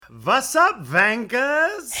What's up,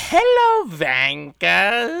 Vankers? Hello,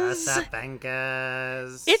 Vankers. What's up,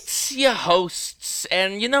 Vankers? It's your hosts,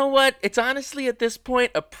 and you know what? It's honestly at this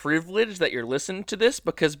point a privilege that you're listening to this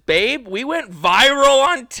because, babe, we went viral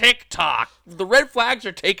on TikTok. The red flags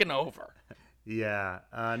are taking over. Yeah,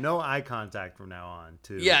 no eye contact from now on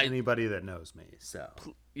to anybody that knows me. So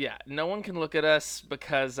yeah, no one can look at us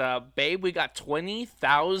because, babe, we got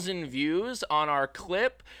 20,000 views on our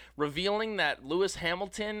clip revealing that Lewis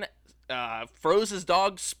Hamilton froze his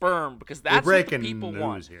dog's sperm because that's what the people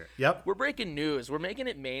want. Here. Yep, we're breaking news. We're making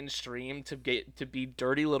it mainstream to be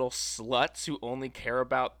dirty little sluts who only care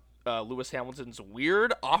about Lewis Hamilton's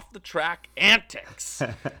weird off-the-track antics.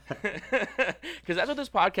 Because that's what this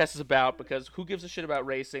podcast is about, because who gives a shit about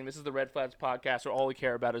racing? This is the Red Flags podcast where all we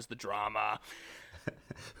care about is the drama.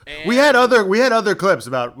 And we had other clips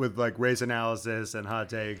with like race analysis and hot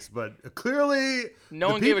takes, but clearly no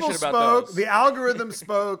one gave a shit about those. The algorithm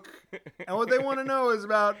spoke, and what they want to know is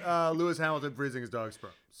about Lewis Hamilton freezing his dog's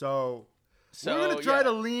sperm. So we're going to try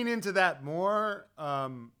to lean into that more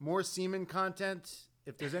semen content.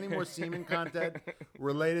 If there's any more semen content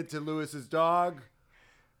related to Lewis's dog,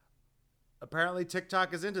 apparently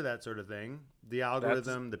TikTok is into that sort of thing. The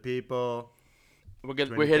algorithm, the people. We're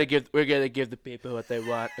gonna give the people what they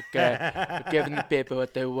want. Okay, we're giving the people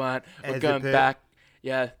what they want. We're going back,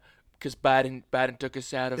 because Biden took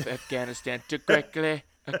us out of Afghanistan too quickly.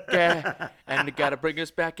 Okay, and they gotta bring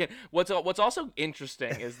us back in. What's also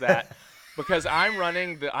interesting is that because I'm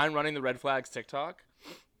running the Red Flags TikTok.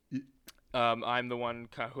 I'm the one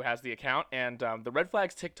who has the account, and the Red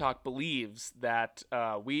Flags TikTok believes that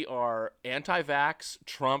we are anti-vax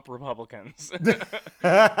Trump Republicans.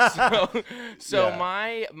 So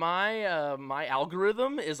my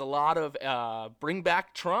algorithm is a lot of bring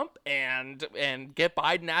back Trump and get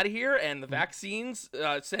Biden out of here, and the vaccines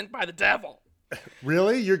sent by the devil.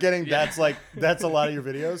 Really? You're getting that's a lot of your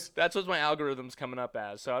videos? That's what my algorithm's coming up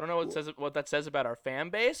as. So I don't know what that says about our fan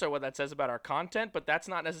base or what that says about our content, but that's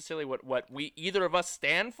not necessarily what we either of us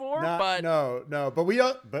stand for. No.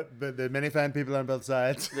 But the many fan people on both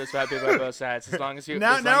sides. There's fan people on both sides. As long as you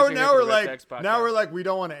now we're like we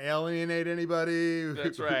don't want to alienate anybody.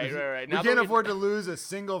 That's right. We can't afford to lose a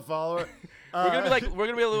single follower. We're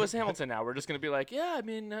gonna be a Lewis Hamilton now. We're just gonna be like,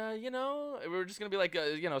 we're just gonna be like,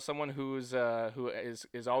 someone who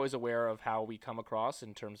is always aware of how we come across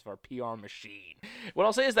in terms of our PR machine. What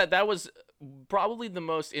I'll say is that was probably the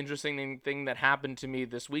most interesting thing that happened to me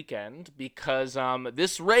this weekend, because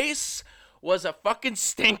this race was a fucking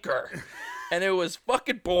stinker, and it was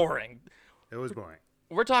fucking boring. It was boring.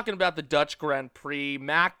 We're talking about the Dutch Grand Prix,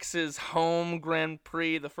 Max's home Grand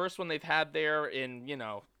Prix, the first one they've had there in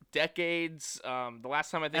decades. The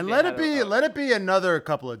last time I think, and let it be another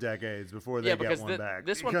couple of decades before they get one back.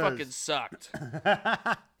 This one fucking sucked.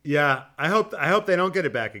 Yeah, I hope they don't get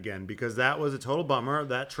it back again, because that was a total bummer.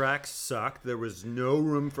 That track sucked. There was no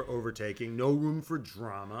room for overtaking, no room for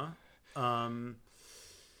drama. And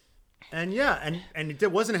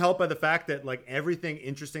it wasn't helped by the fact that like everything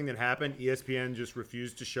interesting that happened, ESPN just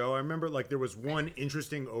refused to show. I remember like there was one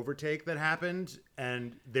interesting overtake that happened,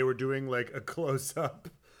 and they were doing like a close up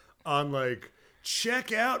on like,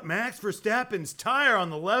 check out Max Verstappen's tire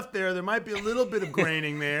on the left there. There might be a little bit of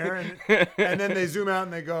graining there, and then they zoom out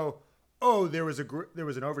and they go, oh, there was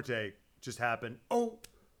an overtake just happened. Oh,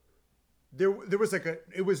 there was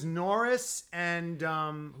it was Norris and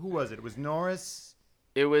who was it? It was Norris.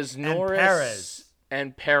 It was Norris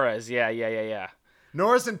and Perez. Yeah.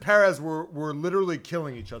 Norris and Perez were literally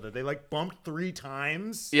killing each other. They like bumped 3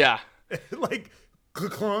 times. Yeah. Like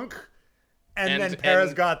clunk. And then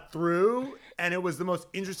Perez got through, and it was the most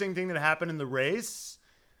interesting thing that happened in the race,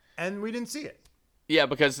 and we didn't see it. Yeah,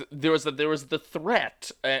 because there was the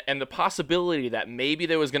threat and the possibility that maybe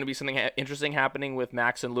there was going to be something interesting happening with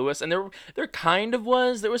Max and Lewis, and there kind of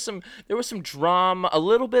was. There was some drama, a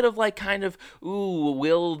little bit of like kind of,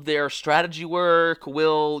 will their strategy work?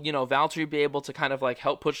 Will Valtteri be able to kind of like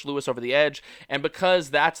help push Lewis over the edge? And because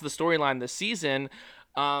that's the storyline this season.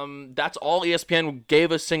 That's all ESPN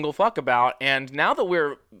gave a single fuck about. And now that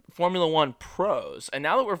we're Formula One pros, and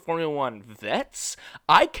now that we're Formula One vets,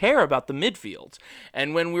 I care about the midfield.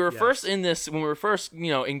 And when we were first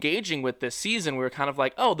engaging with this season, we were kind of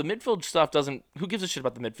like, oh, the midfield stuff who gives a shit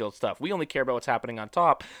about the midfield stuff? We only care about what's happening on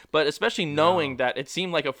top. But especially knowing that it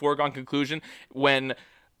seemed like a foregone conclusion when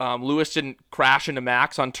Lewis didn't crash into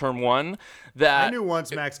Max on turn 1. That I knew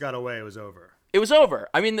once Max got away, it was over. It was over.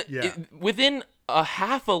 I mean, within a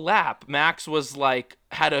half a lap, Max was like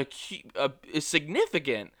had a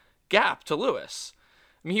significant gap to Lewis.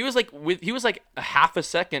 I mean, he was like a half a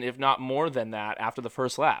second, if not more than that, after the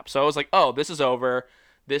first lap. So I was like, oh, this is over.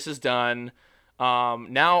 This is done.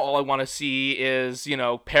 Now all I want to see is,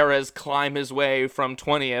 Perez climb his way from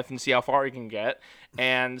 20th and see how far he can get,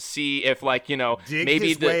 and see if, dig maybe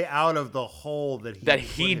his way out of the hole that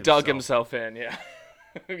he dug himself in. Yeah.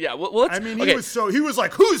 Yeah. Well, let's, he was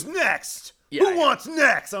like, who's next? Yeah, Who wants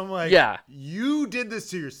next? I'm like, yeah, you did this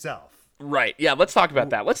to yourself. Right. Yeah. Let's talk about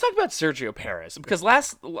that. Let's talk about Sergio Perez, because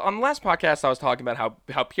on the last podcast I was talking about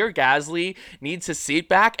how Pierre Gasly needs his seat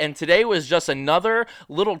back, and today was just another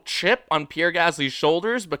little chip on Pierre Gasly's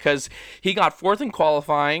shoulders because he got fourth in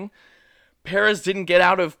qualifying. Perez didn't get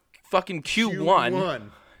out of fucking Q1.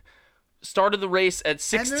 Started the race at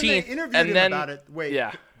 16th, and then about it. Wait,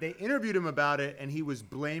 yeah. They interviewed him about it, and he was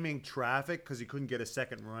blaming traffic because he couldn't get a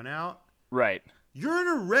second run out. Right. You're in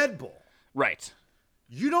a Red Bull. Right.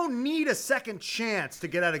 You don't need a second chance to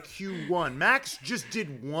get out of Q1. Max just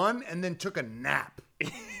did one and then took a nap.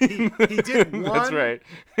 He did one. That's right.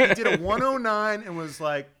 He did a 109 and was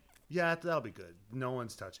like, yeah, that'll be good. No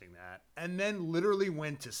one's touching that. And then literally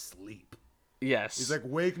went to sleep. Yes. He's like,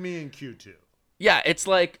 wake me in Q2. Yeah, it's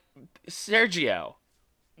like, Sergio,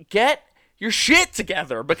 get your shit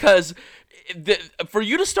together, because for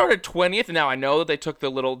you to start at 20th, and now I know that they took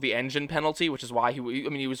the engine penalty, which is why he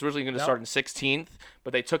was originally going to start in 16th,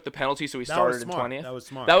 but they took the penalty, so he started in 20th. That was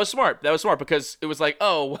smart. That was smart because it was like,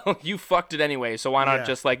 oh, well, you fucked it anyway, so why not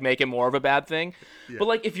just make it more of a bad thing? Yeah.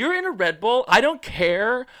 But if you're in a Red Bull, I don't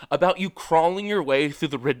care about you crawling your way through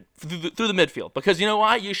the midfield, because you know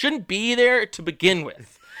why? You shouldn't be there to begin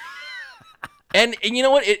with. And you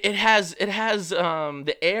know what? It has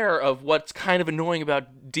the air of what's kind of annoying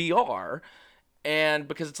about DR, and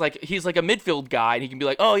because it's like he's like a midfield guy and he can be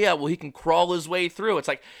like, oh yeah, well he can crawl his way through. It's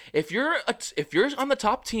like if you're on the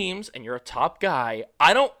top teams and you're a top guy,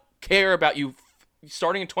 I don't care about you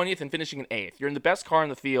starting in 20th and finishing in 8th. You're in the best car in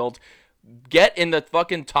the field. Get in the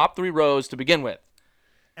fucking top 3 rows to begin with.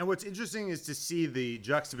 And what's interesting is to see the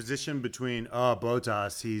juxtaposition between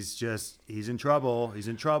Bottas. He's in trouble. He's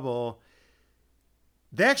in trouble.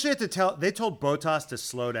 They actually had to they told Bottas to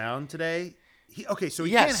slow down today. He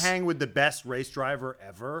can't hang with the best race driver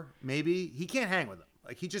ever, maybe. He can't hang with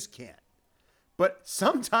him. He just can't. But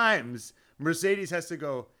sometimes Mercedes has to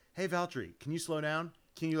go, hey, Valtteri, can you slow down?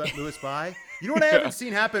 Can you let Lewis by? You know what I haven't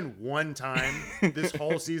seen happen one time this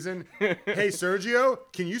whole season? Hey, Sergio,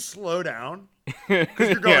 can you slow down? Because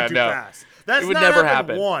you're going too fast. That's not never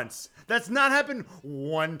happened once. That's not happened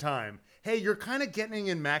one time. Hey, you're kind of getting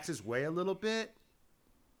in Max's way a little bit.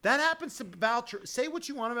 That happens to Valtteri. Say what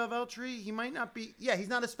you want about Valtteri. He might not be. Yeah, he's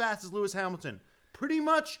not as fast as Lewis Hamilton. Pretty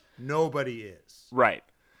much nobody is. Right.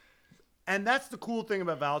 And that's the cool thing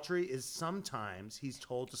about Valtteri is sometimes he's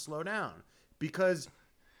told to slow down because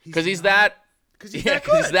he's that good. He's that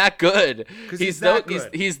good. He's that good.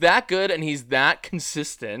 He's that good, and he's that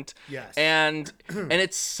consistent. Yes. And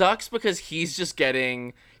it sucks because he's just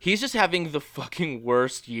having the fucking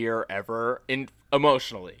worst year ever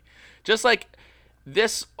emotionally. Just like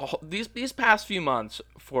these past few months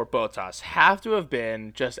for Bottas have to have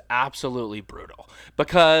been just absolutely brutal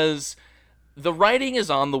because the writing is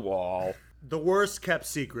on the wall. The worst kept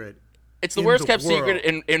secret. It's the worst kept secret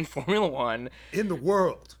in Formula One. In the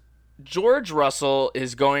world. George Russell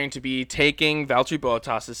is going to be taking Valtteri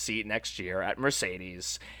Bottas' seat next year at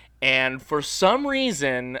Mercedes, and for some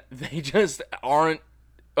reason they just aren't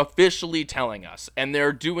officially telling us, and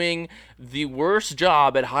they're doing the worst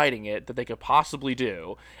job at hiding it that they could possibly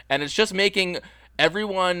do, and it's just making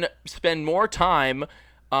everyone spend more time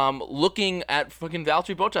looking at fucking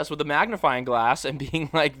Valtteri Bottas with a magnifying glass and being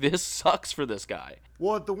like, this sucks for this guy.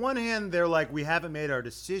 Well, at the one hand, they're like, we haven't made our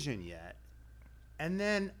decision yet, and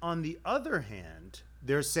then on the other hand,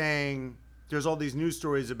 they're saying there's all these news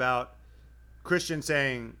stories about Christian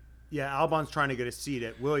saying, yeah, Albon's trying to get a seat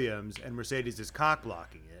at Williams, and Mercedes is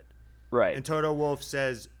cock-blocking it. Right. And Toto Wolff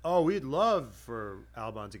says, oh, we'd love for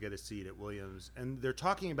Albon to get a seat at Williams. And they're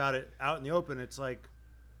talking about it out in the open. It's like,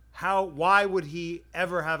 why would he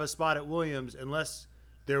ever have a spot at Williams unless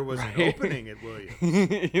there was an opening at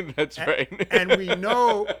Williams? That's right. And we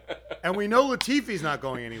know Latifi's not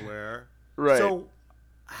going anywhere. Right. So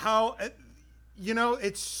how,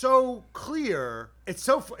 it's so clear. It's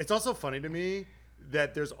also funny to me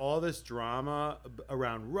that there's all this drama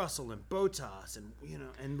around Russell and Bottas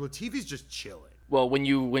and Latifi's just chilling. Well, when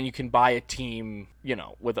you can buy a team,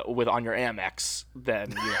 with on your Amex,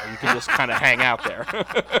 then you can just kind of hang out there.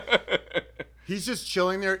 He's just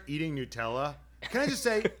chilling there eating Nutella. Can I just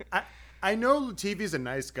say, I know Latifi's a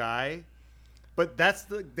nice guy, but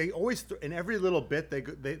they always in every little bit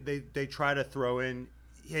they try to throw in.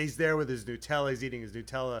 He's there with his Nutella. He's eating his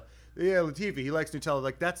Nutella. Yeah, Latifi, he likes Nutella.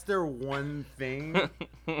 Like, that's their one thing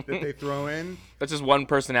that they throw in. That's his one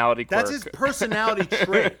personality quirk. That's his personality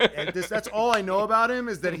trait. And that's all I know about him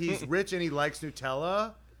is that he's rich and he likes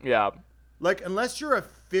Nutella. Yeah. Like, unless you're a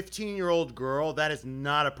 15-year-old girl, that is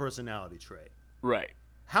not a personality trait. Right.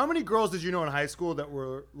 How many girls did you know in high school that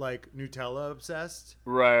were, like, Nutella obsessed?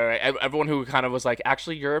 Right. Everyone who kind of was like,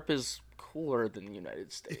 actually, Europe is cooler than the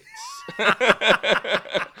United States.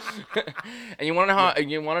 And you want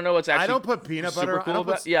to know what's actually I don't put peanut butter cool on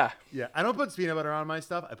about? Yeah, I don't put peanut butter on my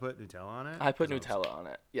stuff. I put Nutella on it. I put Nutella on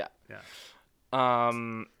it. Yeah. Yeah.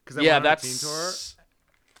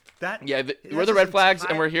 That's we're the red flags,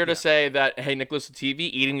 and we're here to say that, hey, Nicholas TV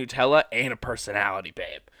eating Nutella ain't a personality,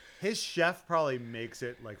 babe. His chef probably makes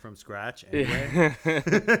it like from scratch anyway.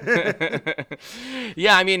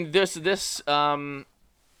 Yeah, I mean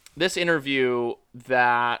this interview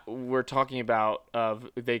that we're talking about,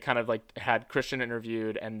 they kind of like had Christian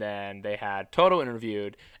interviewed, and then they had Toto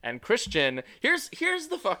interviewed, and Christian. Here's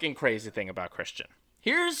the fucking crazy thing about Christian.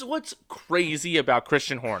 Here's what's crazy about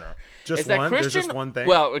Christian Horner. Just one? There's just one thing?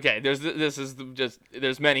 Well, okay,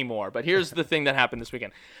 there's many more, but here's the thing that happened this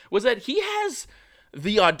weekend, was that he has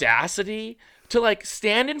the audacity to like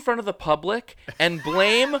stand in front of the public and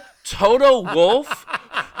blame Toto Wolff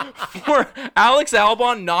for Alex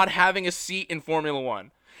Albon not having a seat in Formula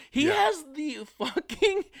One. He has the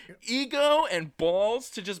fucking ego and balls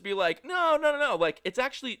to just be like, no. Like, it's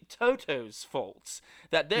actually Toto's fault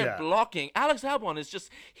that they're blocking. Alex Albon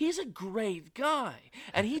he's a great guy,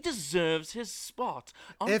 and he deserves his spot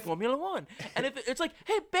on Formula One. And if it's like,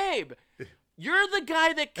 hey, babe, you're the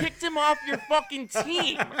guy that kicked him off your fucking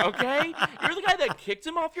team, okay? You're the guy that kicked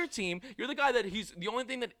him off your team. You're the guy that he's the only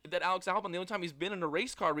thing that Alex Albon, the only time he's been in a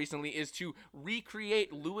race car recently is to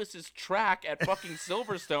recreate Lewis's track at fucking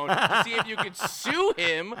Silverstone to see if you could sue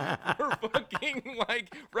him for fucking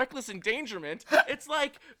like reckless endangerment. It's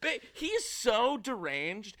like, he's so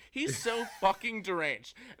deranged. He's so fucking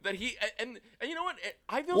deranged that and you know what?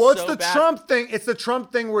 I feel well, so it's the bad. Trump thing. It's the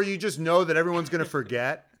Trump thing where you just know that everyone's gonna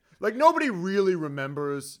forget. Like, nobody really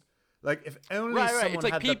remembers. Like, if only someone it's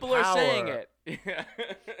like had people the power, are saying it.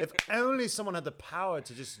 If only someone had the power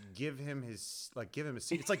to just give him a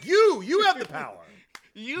seat. It's like, you have the power.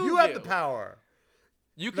 You have the power.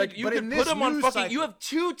 You could put him on fucking. cycle. You have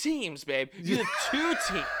two teams, babe. You have two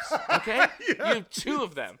teams. Okay, you have two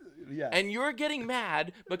of them. Yeah. And you're getting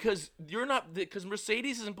mad because because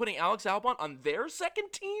Mercedes isn't putting Alex Albon on their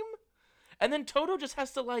second team. And then Toto just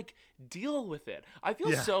has to, like, deal with it. I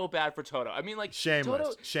feel so bad for Toto. I mean, like,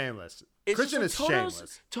 shameless. Christian is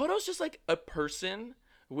shameless. Toto's just, like, a person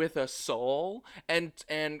with a soul, and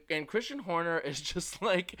Christian Horner is just,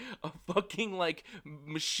 like, a fucking, like,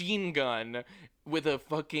 machine gun with a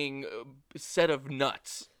fucking set of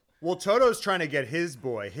nuts. Well, Toto's trying to get his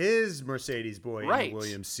Mercedes boy in the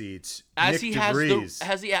Williams seats. As Nick he DeVries.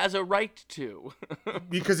 has he has a right to.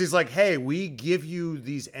 Because he's like, hey, we give you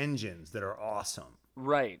these engines that are awesome.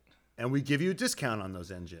 Right. And we give you a discount on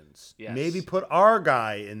those engines. Yes. Maybe put our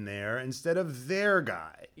guy in there instead of their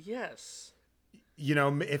guy. Yes. You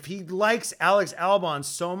know, if he likes Alex Albon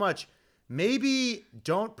so much, maybe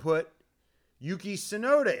don't put Yuki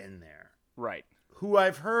Tsunoda in there. Right. Who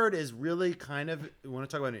I've heard is really kind of, when I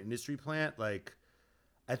talk about an industry plant, like,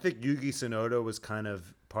 I think Yuki Tsunoda was kind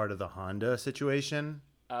of part of the Honda situation.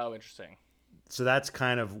 Oh, interesting. So that's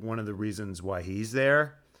kind of one of the reasons why he's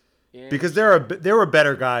there. Because there were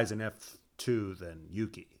better guys in F2 than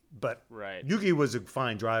Yuki. But Yuki was a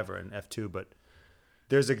fine driver in F2, but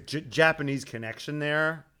there's a Japanese connection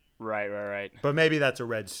there. Right. But maybe that's a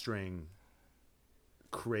red string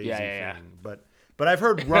crazy thing. But I've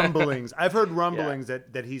heard rumblings. that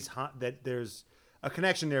there's a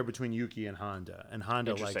connection there between Yuki and Honda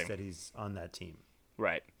likes that he's on that team.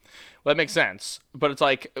 Right. Well, that makes sense. But it's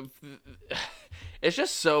like, it's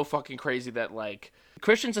just so fucking crazy that like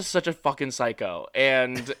Christian's is such a fucking psycho,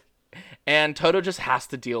 and Toto just has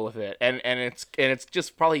to deal with it, and it's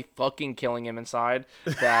just probably fucking killing him inside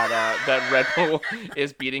that Red Bull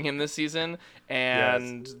is beating him this season,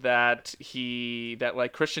 and that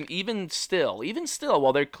like Christian even still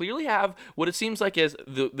while they clearly have what it seems like is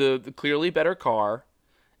the clearly better car,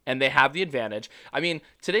 and they have the advantage. I mean,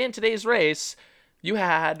 in today's race, you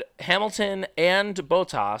had Hamilton and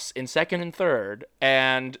Bottas in second and third,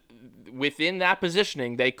 and within that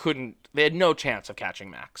positioning, they had no chance of catching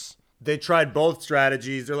Max. They tried both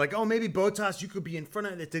strategies. They're like, oh, maybe Bottas, you could be in front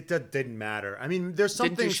of it. It didn't matter. I mean, there's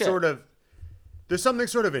something sort of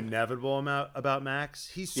inevitable about Max.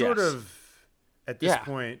 He's sort of, at this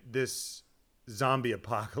point, this zombie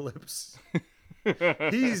apocalypse.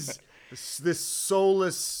 He's this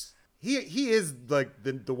soulless he is like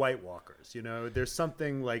the White Walkers, you know. There's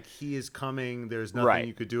something like he is coming. There's nothing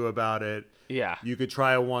you could do about it. Yeah. You could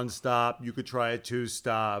try a 1-stop. You could try a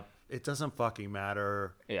 2-stop. It doesn't fucking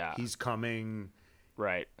matter. Yeah. He's coming.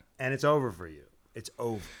 Right. And it's over for you. It's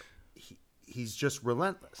over. He's just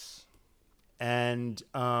relentless. And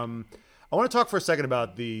I want to talk for a second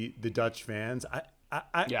about the Dutch fans.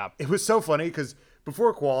 It was so funny because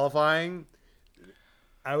before qualifying,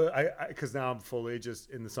 because now I'm fully just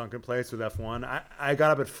in the sunken place with F1. I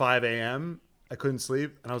got up at 5 a.m. I couldn't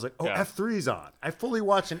sleep, and I was like, F3's on. I fully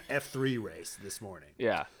watched an F3 race this morning.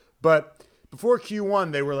 Yeah. But before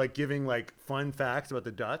Q1, they were like giving like fun facts about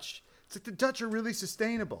the Dutch. It's like the Dutch are really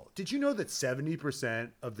sustainable. Did you know that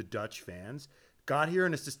 70% of the Dutch fans got here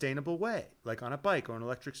in a sustainable way, like on a bike or an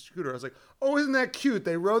electric scooter? I was like, oh, isn't that cute?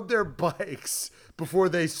 They rode their bikes before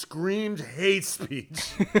they screamed hate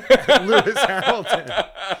speech at Lewis Hamilton.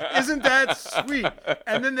 Isn't that sweet?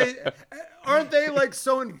 And then aren't they like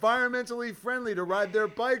so environmentally friendly to ride their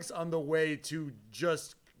bikes on the way to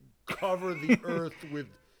just cover the earth with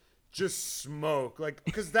just smoke, like,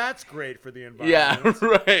 because that's great for the environment. Yeah,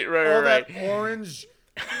 right. All that orange,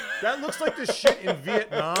 that looks like the shit in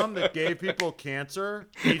Vietnam that gave people cancer.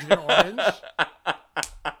 Agent Orange.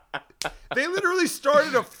 They literally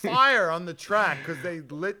started a fire on the track because they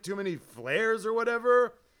lit too many flares or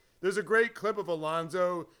whatever. There's a great clip of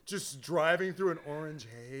Alonso just driving through an orange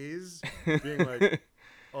haze, being like,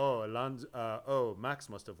 "Oh, Max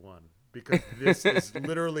must have won." Because this is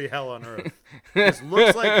literally hell on earth. This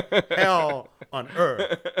looks like hell on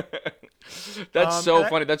earth. That's so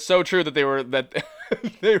funny. That's so true that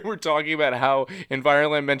they were talking about how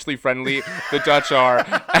environmentally friendly the Dutch are,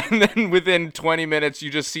 and then within 20 minutes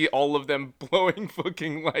you just see all of them blowing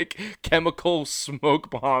fucking like chemical smoke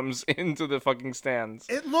bombs into the fucking stands.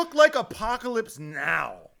 It looked like Apocalypse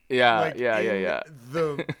Now. Yeah, like yeah.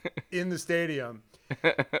 In the stadium.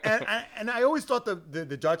 And I always thought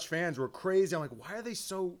the Dutch fans were crazy. I'm like, why are they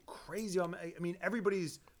so crazy? I mean,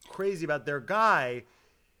 everybody's crazy about their guy.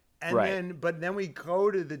 And then we go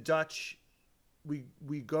to the Dutch, we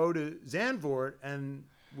go to Zandvoort, and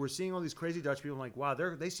we're seeing all these crazy Dutch people. I'm like, wow,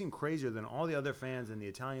 they seem crazier than all the other fans, and the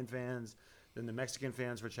Italian fans, than the Mexican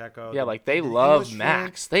fans for Checo. Yeah, like they love English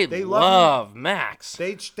Max. They love Max.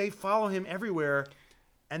 They follow him everywhere.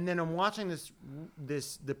 And then I'm watching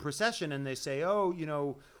the procession, and they say, oh, you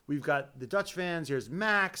know, we've got the Dutch fans. Here's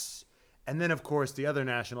Max. And then, of course, the other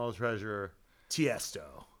national treasure,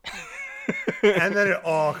 Tiesto. And then it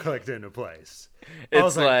all clicked into place.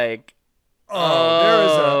 It's like,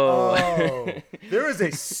 there is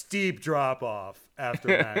a steep drop off after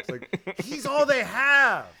Max. Like, he's all they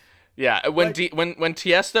have. Yeah, when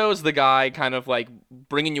Tiesto's the guy kind of like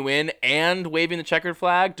bringing you in and waving the checkered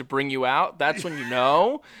flag to bring you out, that's when you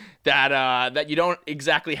know that you don't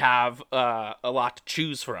exactly have a lot to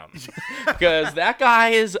choose from. Because that guy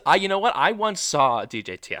is, you know what? I once saw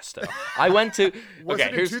DJ Tiesto. I went to... Was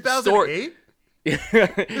it in 2008?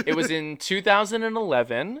 It was in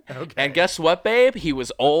 2011. Okay. And guess what, babe? He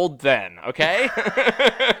was old then, okay?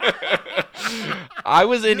 I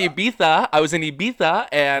was in Ibiza,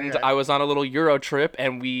 and I was on a little Euro trip,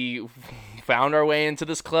 and we found our way into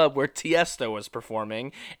this club where Tiesto was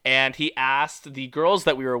performing, and he asked the girls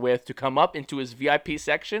that we were with to come up into his VIP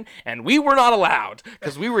section, and we were not allowed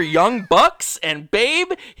because we were young bucks, and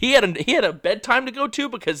babe, he had a bedtime to go to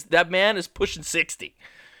because that man is pushing 60.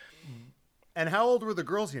 And how old were the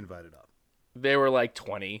girls he invited up? They were like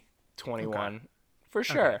 20, 21, okay. For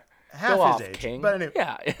sure. Okay. Half Go his off, age. King. But anyway,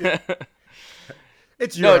 yeah.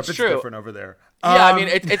 It's Europe. It's it's true. Different over there. Yeah, I mean,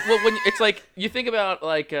 when it's like you think about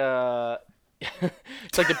like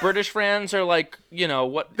it's like the British fans are like, you know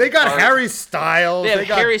what? They got Harry Styles. They have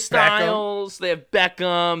Harry Styles. They have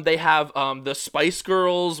Beckham. They have the Spice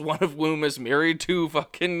Girls, one of whom is married to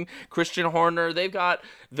fucking Christian Horner. They've got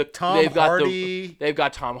Tom Hardy. They've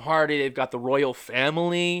got Tom Hardy. They've got the royal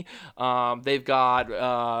family. They've got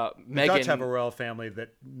Meghan. The Dutch have a royal family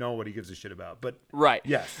that nobody gives a shit about. But right,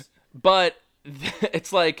 yes, but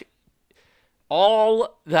it's like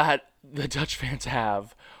all that the Dutch fans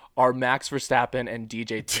have are Max Verstappen and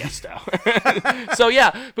DJ Tiesto. So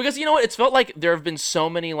yeah, because you know what? It's felt like there have been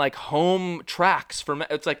so many like home tracks for.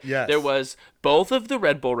 It's like there was both of the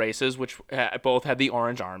Red Bull races, which both had the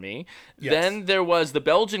Orange Army. Yes. Then there was the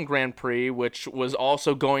Belgian Grand Prix, which was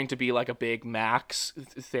also going to be like a big Max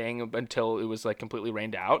thing until it was like completely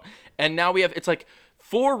rained out. And now it's like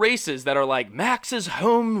 4 races that are like Max's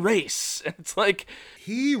home race. And it's like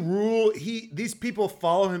these people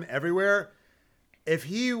follow him everywhere. If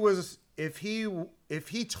he was if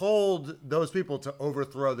he told those people to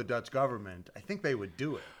overthrow the Dutch government, I think they would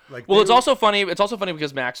do it. Like, well, it's also funny. It's also funny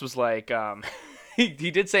because Max was like, he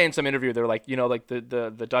did say in some interview, they're like, like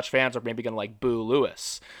the Dutch fans are maybe gonna like boo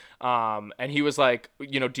Lewis, and he was like,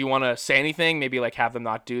 do you want to say anything? Maybe like have them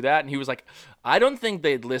not do that. And he was like, I don't think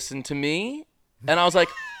they'd listen to me. And I was like,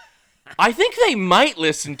 I think they might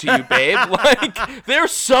listen to you, babe. Like, they're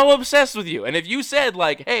so obsessed with you. And if you said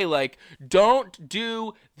like, hey, like, don't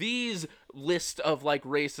do these list of like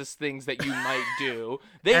racist things that you might do,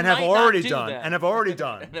 they and might have already not do done that. and have already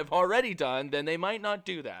done and have already done, then they might not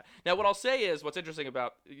do that. Now, what I'll say is, what's interesting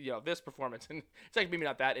about this performance, and it's like maybe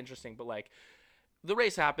not that interesting, but like the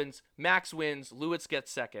race happens, Max wins, Lewis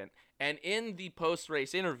gets second, and in the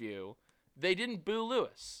post-race interview, they didn't boo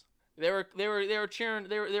Lewis. They were cheering.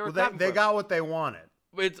 They were. Well, they got what they wanted.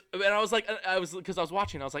 And I was like, because I was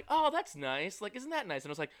watching, I was like, oh, that's nice. Like, isn't that nice? And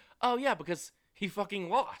I was like, oh yeah, because he fucking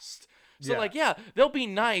lost. So like, yeah, they'll be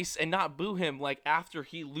nice and not boo him like after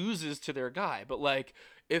he loses to their guy. But like,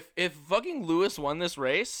 if fucking Lewis won this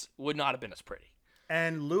race, would not have been as pretty.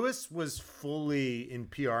 And Lewis was fully in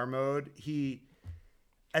PR mode.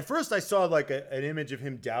 At first, I saw like an image of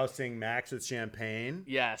him dousing Max with champagne.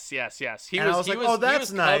 Yes. He I was like, oh,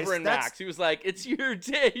 that's nice. Covering Max. He was like, it's your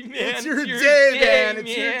day, man. It's your day, man.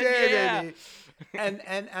 It's your day, yeah. baby.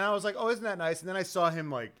 And I was like, oh, isn't that nice? And then I saw him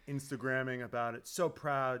like Instagramming about it. So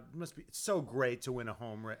proud. It's so great to win a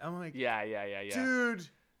home race. I'm like, yeah. Dude,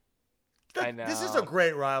 I know. This is a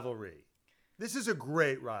great rivalry. This is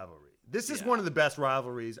one of the best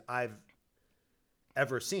rivalries I've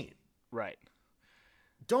ever seen. Right.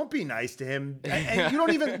 Don't be nice to him. And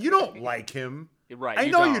you don't like him. Right. I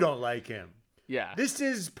know you don't like him. Yeah. This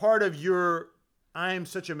is part of your, I'm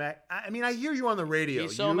such a, I mean, I hear you on the radio.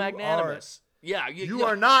 He's so magnanimous. You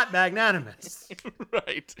are not magnanimous.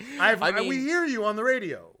 Right. We hear you on the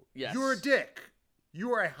radio. Yes. You're a dick.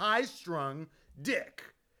 You are a high-strung dick.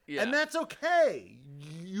 Yeah. And that's okay.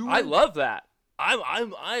 I love that.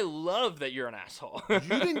 I love that you're an asshole.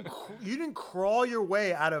 you didn't crawl your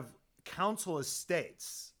way out of council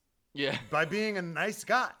estates. Yeah. By being a nice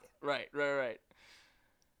guy. Right.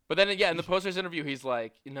 But then again, in the post-race interview, he's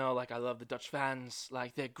like, like I love the Dutch fans,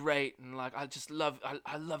 like they're great, and like I just love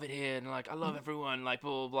it here, and like I love everyone, like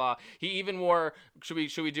blah blah blah. He even wore. Should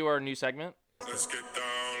we do our new segment? Let's get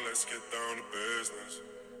down to business.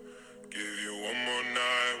 Give you one more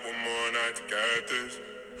night to get this.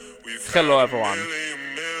 Hello everyone,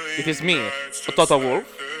 it is me, Toto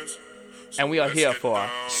Wolf, and we are here for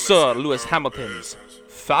Sir Lewis Hamilton's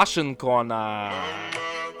Fashion Corner.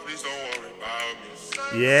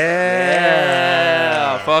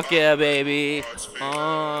 Yeah. Fuck yeah, baby.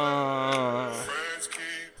 All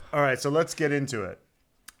right, so let's get into it.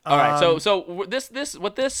 All right, so what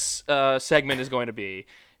this segment is going to be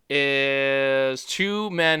is two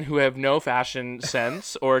men who have no fashion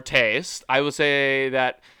sense or taste. I will say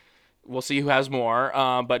that we'll see who has more,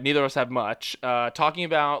 but neither of us have much. Talking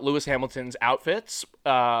about Lewis Hamilton's outfits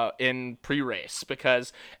in pre-race,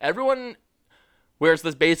 because everyone wears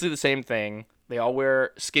basically the same thing. They all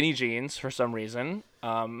wear skinny jeans for some reason,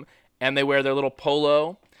 and they wear their little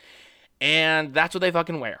polo, and that's what they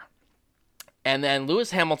fucking wear. And then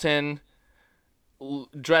Lewis Hamilton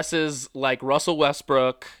dresses like Russell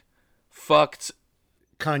Westbrook fucked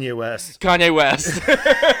Kanye West.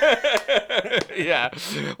 Yeah,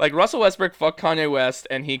 like Russell Westbrook fucked Kanye West,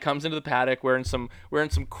 and he comes into the paddock wearing some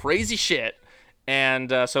crazy shit.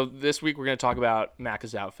 And so this week we're going to talk about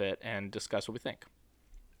Mac's outfit and discuss what we think.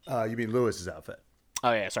 You mean Lewis's outfit?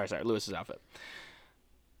 Oh yeah, sorry, Lewis's outfit.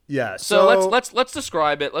 Yeah. So let's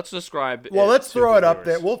describe it. Let's describe. Well, let's throw it up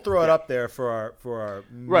there. We'll throw it up there for our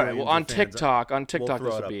right. Well, on TikTok, this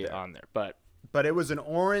will be there. on there. But it was an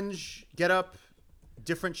orange getup,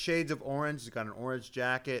 different shades of orange. He's got an orange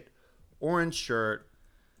jacket, orange shirt,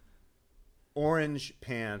 orange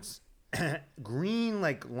pants, green,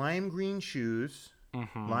 like lime green shoes.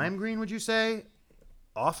 Mm-hmm. Lime green, would you say?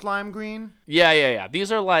 Off lime green? Yeah.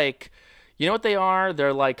 These are like, you know what they are?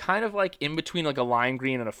 They're like kind of like in between like a lime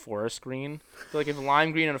green and a forest green. So like if a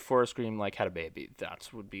lime green and a forest green like had a baby, that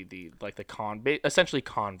would be essentially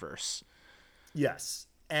Converse. Yes.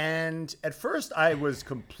 And at first I was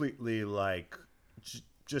completely like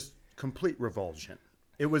just complete revulsion.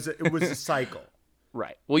 It was a cycle.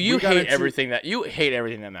 Right. Well, you hate everything that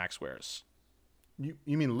Max wears. You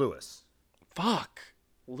mean Lewis? Fuck.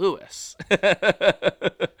 Lewis.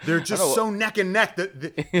 They're just so neck and neck.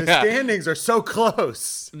 The standings are so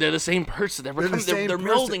close. They're the same person. They're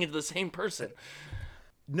melding into the same person.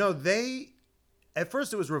 No, at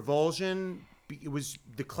first it was revulsion. It was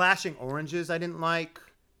the clashing oranges I didn't like.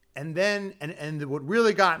 And then, and what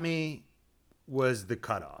really got me was the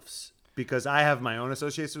cutoffs, because I have my own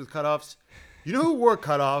associations with cutoffs. You know who wore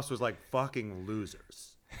cutoffs was like fucking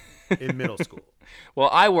losers in middle school. Well,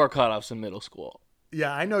 I wore cutoffs in middle school.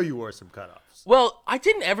 Yeah, I know you wore some cutoffs. Well, I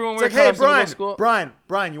didn't. Everyone wear It's like, cutoffs hey, in middle school.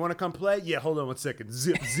 Brian, you want to come play? Yeah, hold on 1 second.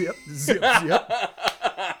 Zip, zip, zip, zip.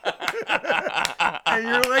 And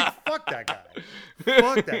you're like, fuck that guy.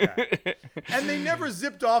 Fuck that guy. And they never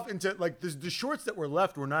zipped off into, like, the shorts that were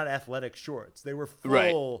left were not athletic shorts. They were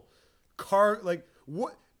full like,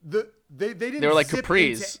 what? They didn't. They were like zip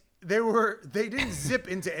capris. They didn't zip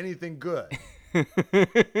into anything good.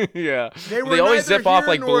 Yeah, They always zip off here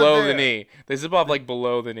like nor below the there. knee. They zip off like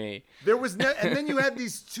below the knee. There was and then you had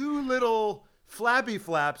these two little flabby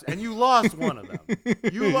flaps, and you lost one of them.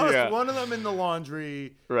 You lost one of them in the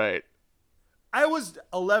laundry. Right. I was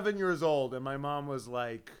 11 years old, and my mom was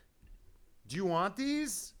like, "Do you want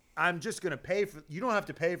these? I'm just gonna pay for. You don't have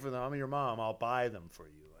to pay for them. I'm your mom. I'll buy them for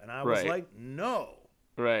you." And I was like, "No.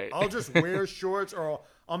 Right. I'll just wear shorts, or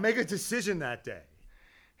I'll make a decision that day,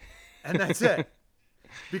 and that's it."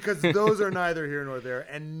 Because those are neither here nor there,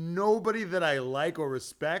 and nobody that I like or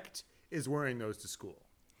respect is wearing those to school.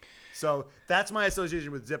 So that's my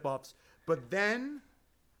association with zip-offs. But then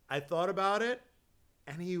I thought about it,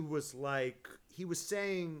 and he was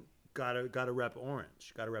saying, gotta rep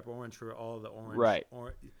orange. Gotta rep orange for all the orange. Right.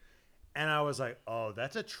 And I was like, oh,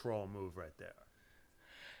 that's a troll move right there.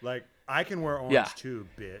 Like, I can wear orange too,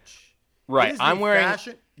 bitch. Right. I'm wearing...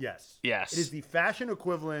 fashion. Yes. Yes. It is the fashion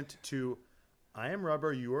equivalent to... I am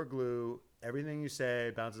rubber, you are glue. Everything you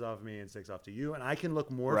say bounces off of me and sticks off to you, and I can look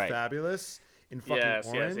more fabulous in fucking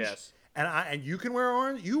orange. Yes. And you can wear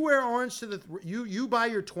orange. You wear orange to the you buy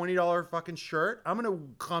your $20 fucking shirt. I'm gonna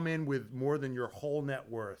come in with more than your whole net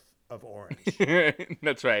worth of orange.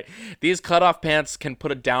 That's right. These cutoff pants can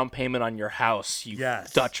put a down payment on your house. You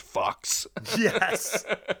Dutch fucks. Yes.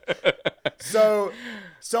 So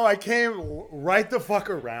I came right the fuck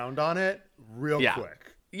around on it real quick.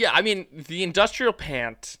 Yeah, I mean, the industrial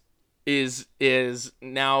pant is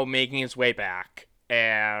now making its way back,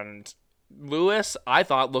 and Lewis, I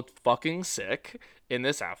thought, looked fucking sick in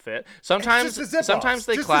this outfit. Sometimes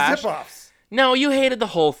they clash. No, you hated the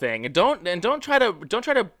whole thing, and don't try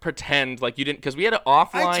to pretend like you didn't, because we had an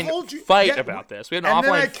offline fight about this. We had an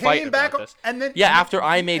offline fight about this. And then after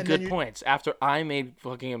I made good points, after I made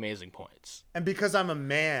fucking amazing points, and because I'm a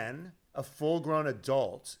man, a full-grown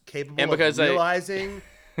adult, capable of realizing.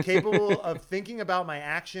 Capable of thinking about my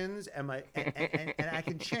actions and I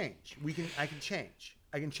can change. I can change.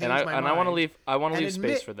 I can change my mind. And I want to leave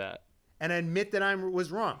space for that. And admit that I was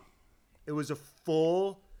wrong. It was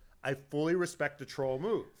I fully respect the troll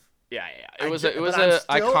move. Yeah. It was an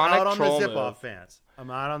iconic troll move. I'm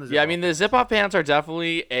out on the zip-off. Yeah, I mean, the zip-off pants are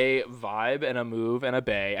definitely a vibe and a move and a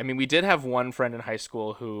bay. I mean, we did have one friend in high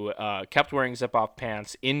school who kept wearing zip-off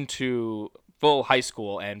pants into full high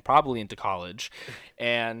school and probably into college,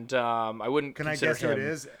 and I wouldn't. Can I consider guess him... who it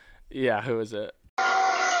is? Yeah, who is it?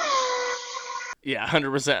 Yeah,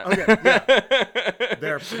 100%. Okay, yeah.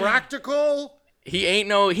 They're practical. He ain't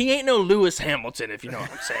no Lewis Hamilton, if you know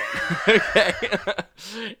what I'm saying.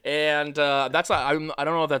 Okay, and that's I don't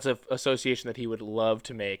know if that's an association that he would love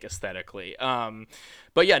to make aesthetically.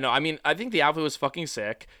 But yeah, no, I mean, I think the outfit was fucking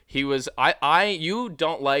sick. He was, you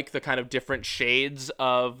don't like the kind of different shades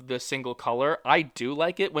of the single color. I do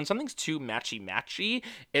like it. When something's too matchy,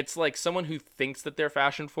 it's like someone who thinks that they're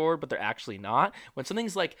fashion forward, but they're actually not. When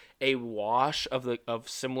something's like a wash of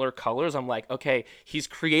similar colors, I'm like, okay, he's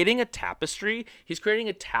creating a tapestry. He's creating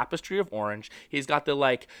a tapestry of orange. He's got the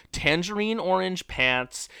like tangerine orange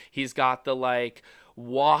pants. He's got the like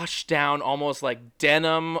washed down, almost like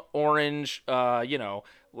denim orange,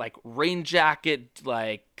 like rain jacket,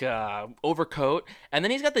 like overcoat, and then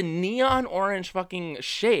he's got the neon orange fucking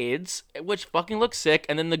shades, which fucking looks sick,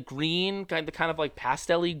 and then the green, kind of like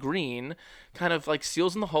pastel-y green, kind of like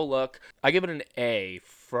seals in the whole look. I give it an A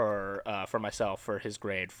for myself for his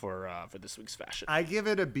grade for this week's fashion. I give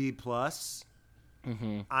it a B+.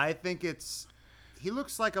 Mm-hmm. I think he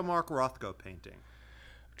looks like a Mark Rothko painting.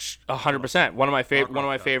 100%. One of my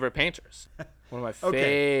favorite painters. One of my faves.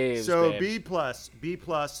 Okay, so babe. B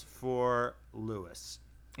plus for Lewis.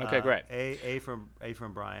 Okay, great. A from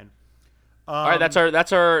Brian. All right, that's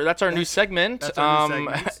our new segment. That's our new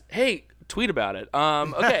segment. Hey, tweet about it.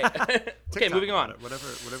 Okay. Okay, moving on.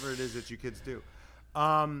 Whatever it is that you kids do.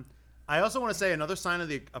 I also want to say another sign of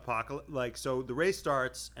the apocalypse. Like, so the race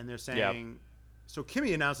starts and they're saying, so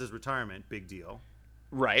Kimi announces retirement. Big deal.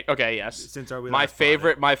 Right. Okay. Yes. Since my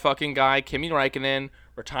favorite, my fucking guy, Kimi Räikkönen,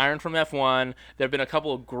 retiring from F1. There have been a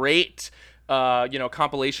couple of great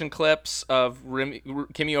compilation clips of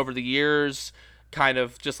Kimi over the years, kind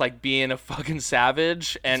of just like being a fucking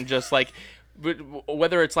savage and just like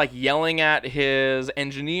whether it's like yelling at his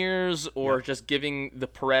engineers or just giving the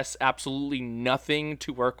Perez absolutely nothing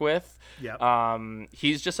to work with.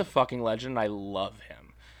 He's just a fucking legend. I love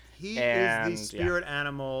him. He is the spirit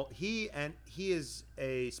animal. He is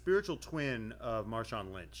a spiritual twin of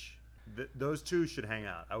Marshawn Lynch. Those two should hang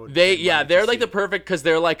out. They're like the perfect, because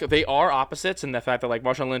they're like, they are opposites in the fact that like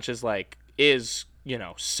Marshawn Lynch is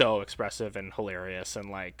so expressive and hilarious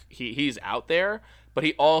and like he's out there, but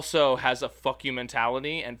he also has a fuck you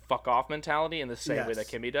mentality and fuck off mentality in the same way that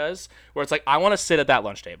Kimi does, where it's like, I want to sit at that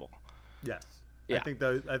lunch table. Yes. Yeah.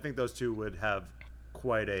 I think those two would have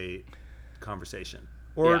quite a conversation,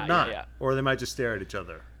 or not, or they might just stare at each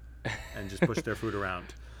other and just push their food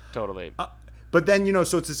around. Totally. But then,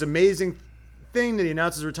 so it's this amazing thing that he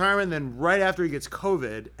announces retirement, and then right after he gets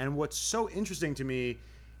COVID. And what's so interesting to me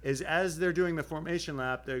is as they're doing the formation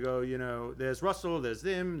lap, they go, there's Russell, there's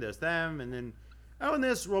them, and then, and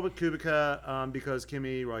there's Robert Kubica, because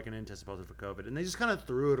Kimi Räikkönen tested positive for COVID. And they just kind of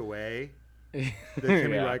threw it away, that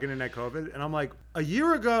Kimi Räikkönen had COVID. And I'm like, a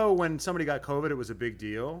year ago when somebody got COVID, it was a big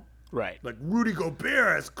deal. Right. Like, Rudy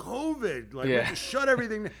Gobert has COVID. Like, we have to shut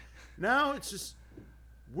everything down. Now it's just...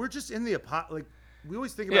 We're just in the apocalypse. Like, we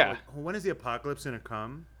always think about, when is the apocalypse going to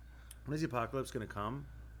come? When is the apocalypse going to come?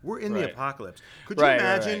 We're in the apocalypse. Could you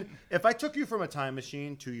imagine if I took you from a time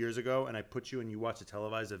machine 2 years ago and I put you and you watched a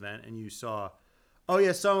televised event and you saw, oh,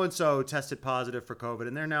 yeah, so-and-so tested positive for COVID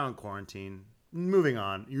and they're now in quarantine. Moving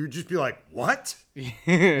on. You'd just be like, what?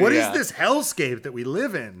 What is this hellscape that we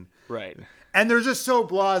live in? Right. And they're just so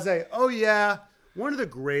blasé. Oh, yeah. One of the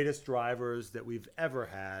greatest drivers that we've ever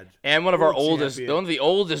had. And one of our oldest, one of the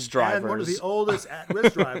oldest drivers. And one of the oldest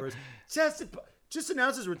at-risk drivers. Just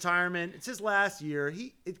announced his retirement. It's his last year.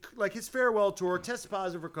 His farewell tour, tested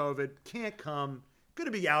positive for COVID, can't come. Going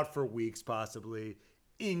to be out for weeks possibly,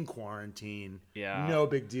 in quarantine. Yeah. No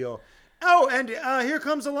big deal. Oh, and here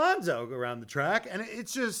comes Alonso around the track. And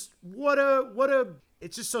it's just,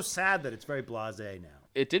 it's just so sad that it's very blasé now.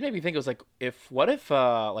 It did make me think, it was like, if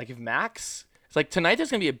Max... It's like, tonight there's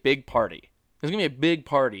going to be a big party. There's going to be a big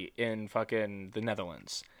party in fucking the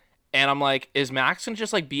Netherlands. And I'm like, is Max going to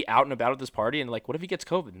just like be out and about at this party? And like, what if he gets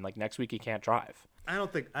COVID and like next week he can't drive? I don't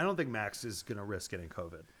think Max is going to risk getting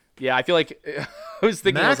COVID. Yeah, I feel like I was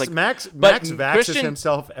thinking Max vaxes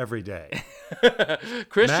himself every day.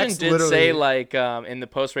 Christian Max did say like in the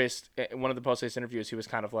post-race, one of the post-race interviews, he was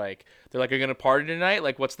kind of like, they're like, are you going to party tonight?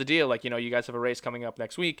 Like, what's the deal? Like, you guys have a race coming up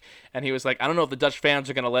next week. And he was like, I don't know if the Dutch fans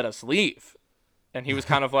are going to let us leave. And he was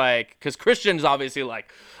kind of like, because Christian's obviously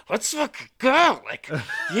like, let's fucking go. Like,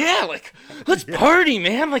 yeah, like, let's party,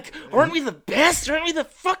 man. Like, aren't we the best? Aren't we the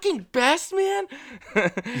fucking best, man?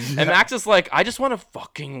 And Max is like, I just want to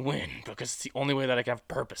fucking win because it's the only way that I can have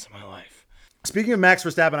purpose in my life. Speaking of Max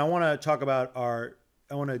Verstappen, I want to talk about I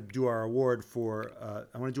want to do our award for,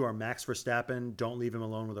 I want to do our Max Verstappen Don't Leave Him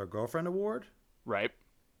Alone with Our Girlfriend award. Right.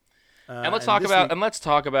 And let's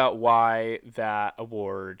talk about why that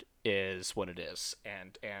award is what it is,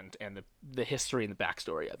 and the history and the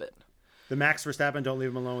backstory of it. The Max Verstappen Don't Leave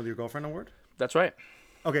Him Alone with Your Girlfriend award? That's right.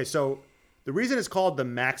 Okay, so the reason it's called the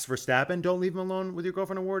Max Verstappen Don't Leave Him Alone with Your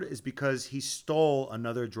Girlfriend award is because he stole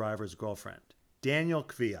another driver's girlfriend, Daniel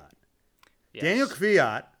Kvyat. Yes. Daniel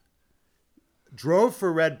Kvyat drove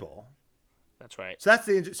for Red Bull. That's right. So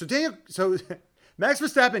Max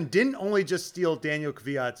Verstappen didn't only just steal Daniel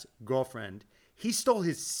Kvyat's girlfriend, he stole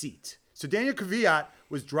his seat. So Daniel Kvyat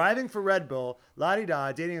was driving for Red Bull,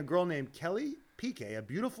 la-di-da, dating a girl named Kelly Piquet, a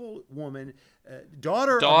beautiful woman,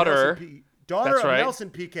 daughter of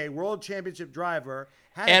Nelson Piquet, world championship driver,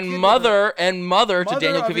 and mother to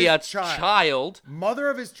Daniel Kvyat's child. Mother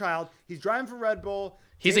of his child. He's driving for Red Bull.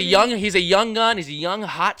 He's a young gun. He's a young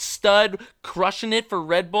hot stud, crushing it for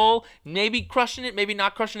Red Bull. Maybe crushing it, maybe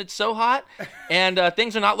not crushing it so hot. And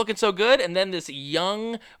things are not looking so good. And then this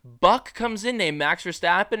young buck comes in named Max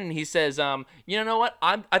Verstappen, and he says, you know what?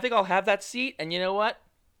 I think I'll have that seat. And you know what?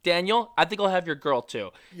 Daniel, I think I'll have your girl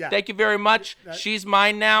too. Yeah. Thank you very much. She's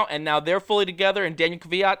mine now, and now they're fully together. And Daniel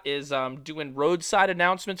Kvyat is doing roadside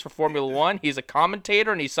announcements for Formula One. He's a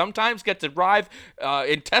commentator, and he sometimes gets to drive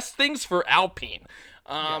and test things for Alpine.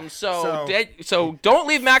 So don't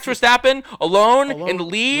leave Max Verstappen alone in the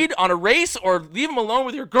lead on a race, or leave him alone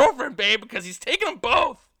with your girlfriend, babe, because he's taking them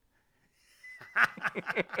both.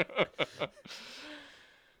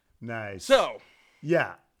 Nice.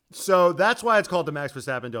 So that's why it's called the Max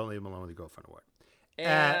Verstappen Don't Leave Him Alone with Your Girlfriend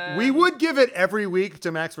award. We would give it every week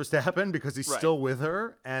to Max Verstappen because he's still with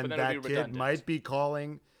her, and that kid might be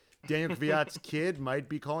calling Daniel Kvyat's kid might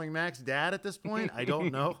be calling Max dad at this point. I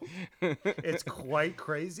don't know. It's quite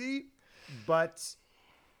crazy. But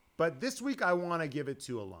this week I want to give it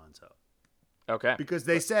to Alonso. Okay. Because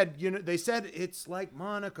they said it's like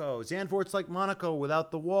Monaco. Zandvoort's like Monaco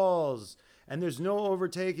without the walls. And there's no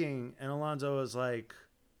overtaking. And Alonso is like,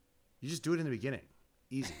 you just do it in the beginning.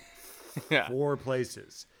 Easy. Yeah. 4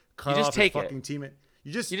 places. Cut You just off take his fucking it. teammate.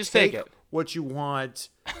 You just take take it. what you want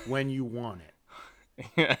when you want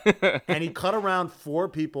it. And he cut around 4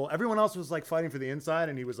 people. Everyone else was like fighting for the inside,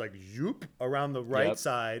 and he was like zoop around the right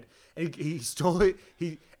side. And he stole it.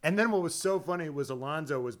 And then what was so funny was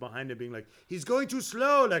Alonso was behind him being like, he's going too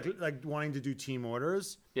slow, like wanting to do team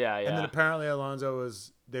orders. Yeah. And then apparently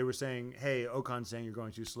they were saying, hey, Ocon's saying you're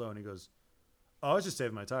going too slow. And he goes, oh, I was just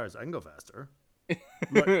saving my tires. I can go faster.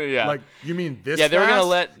 Like you mean this? Yeah, they were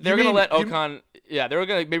gonna fast? let Ocon. Yeah, they were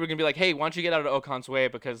gonna be like, hey, why don't you get out of Ocon's way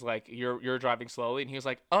because like you're driving slowly, and he was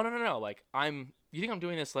like, oh no, like you think I'm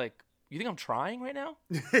doing this like you think I'm trying right now?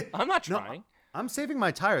 I'm not trying. No, I'm saving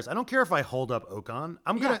my tires. I don't care if I hold up Ocon.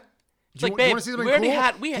 I'm gonna. It's like, you babe, want to see something we already cool?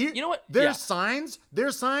 had you know what? There's signs.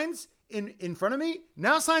 There's signs in front of me.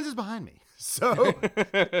 Now signs is behind me. So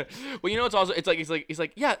well, you know, it's he's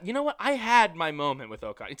like, yeah, you know what? I had my moment with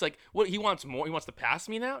Ocon. It's like, what he wants more. He wants to pass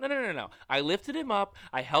me now. No. I lifted him up.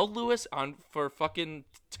 I held Lewis on for fucking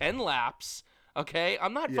 10 laps. Okay,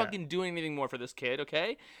 I'm not fucking doing anything more for this kid.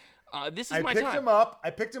 Okay, this is my time. I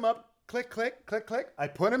picked him up. Click, click, click, click. I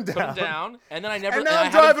put him down. And then I never. And now I'm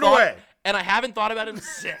driving away. And I haven't thought about him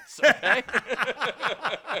since. Okay.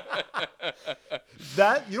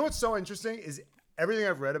 You know what's so interesting is everything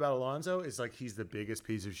I've read about Alonso is like he's the biggest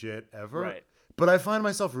piece of shit ever. Right. But I find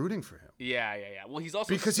myself rooting for him. Yeah. Well, he's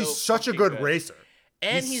also because so he's such a good racer.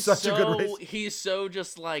 And he's such a good racer. He's so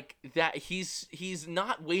just like that. He's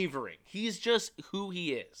not wavering. He's just who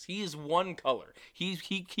he is. He is one color. He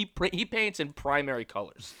paints in primary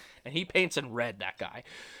colors, and he paints in red. That guy.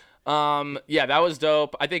 Yeah, that was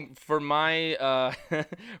dope. I think for my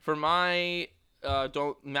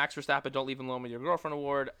don't Max Verstappen don't leave him alone with your girlfriend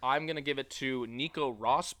award, I'm gonna give it to Nico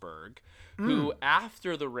Rosberg, who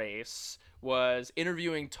after the race was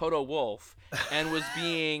interviewing Toto Wolff and was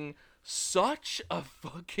being such a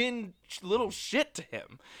fucking little shit to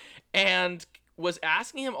him, and was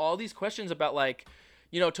asking him all these questions about like,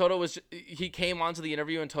 you know, he came onto the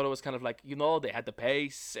interview and Toto was kind of like, you know, they had the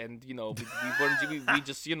pace and, you know, we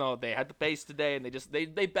just, you know, they had the pace today and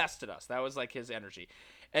they bested us. That was like his energy.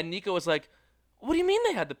 And Nico was like, what do you mean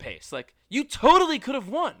they had the pace? Like, you totally could have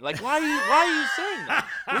won. Like, why are you saying that?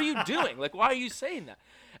 What are you doing? Like, why are you saying that?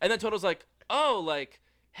 And then Toto's like, oh, like,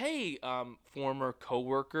 hey, former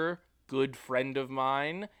coworker, good friend of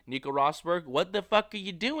mine, Nico Rosberg, what the fuck are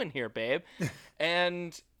you doing here, babe?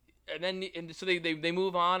 and so they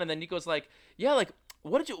move on, and then Nico's like, yeah, like,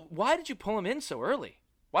 why did you pull him in so early?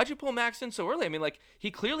 Why'd you pull Max in so early? I mean, like, he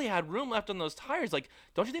clearly had room left on those tires. Like,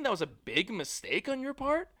 don't you think that was a big mistake on your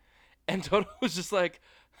part? And Toto was just like,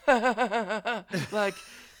 like,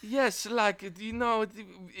 yes, like, you know,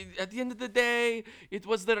 at the end of the day, it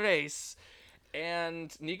was the race.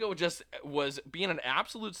 And Nico just was being an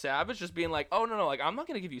absolute savage, just being like, oh, no, like, I'm not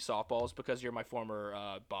going to give you softballs because you're my former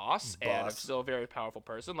boss, and I'm still a very powerful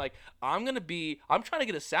person. Like, I'm trying to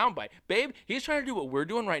get a soundbite. Babe, he's trying to do what we're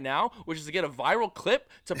doing right now, which is to get a viral clip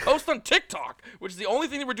to post on TikTok, which is the only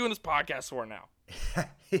thing that we're doing this podcast for now.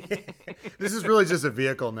 This is really just a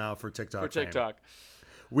vehicle now for TikTok. For TikTok.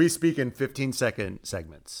 We speak in 15-second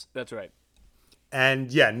segments. That's right. And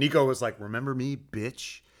yeah, Nico was like, remember me,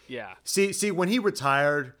 bitch? Yeah. See, when he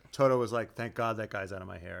retired, Toto was like, thank God that guy's out of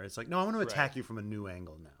my hair. It's like, no, I want to attack you from a new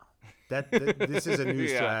angle now. This is a new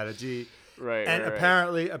strategy. Right. And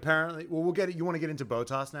right, apparently, well, we'll get it. You want to get into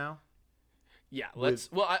Bottas now? Yeah.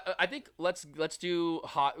 I think let's do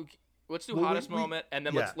hottest moment, and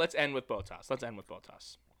then let's end with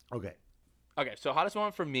Bottas. Okay. So hottest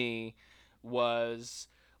moment for me was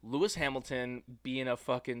Lewis Hamilton being a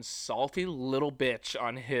fucking salty little bitch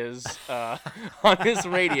on his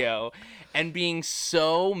radio and being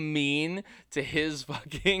so mean to his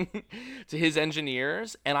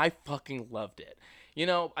engineers, and I fucking loved it.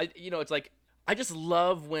 It's like I just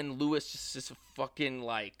love when Lewis just fucking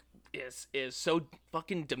like is so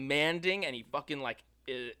fucking demanding, and he fucking like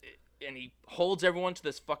and he holds everyone to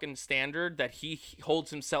this fucking standard that he holds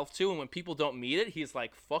himself to, and when people don't meet it, he's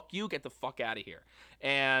like, fuck you, get the fuck out of here.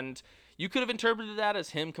 And you could have interpreted that as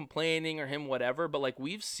him complaining or him whatever, but like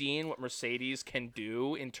we've seen what Mercedes can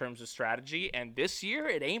do in terms of strategy, and this year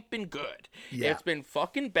it ain't been good. It's been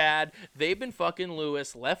fucking bad. They've been fucking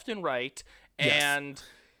Lewis left and right, and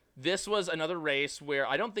this was another race where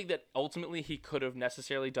I don't think that ultimately he could have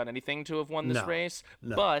necessarily done anything to have won this race.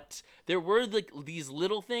 No. But there were these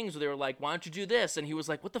little things where they were like, why don't you do this? And he was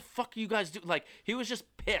like, what the fuck are you guys doing? Like, he was just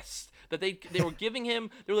pissed that they were giving him,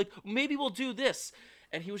 they were like, maybe we'll do this.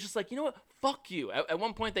 And he was just like, you know what? Fuck you. At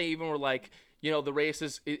one point, they even were like, the race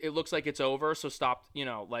it looks like it's over. So stop,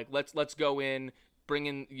 like, let's go in, bring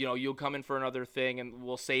in, you'll come in for another thing and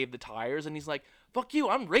we'll save the tires. And he's like, fuck you.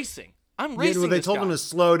 I'm racing. They told him to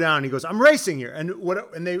slow down. He goes, "I'm racing here," and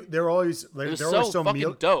they're always like, it was they're always so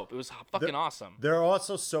fucking dope. It was fucking awesome. They're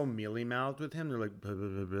also so mealy mouthed with him. They're like,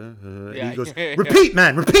 Yeah, and he goes, "Repeat,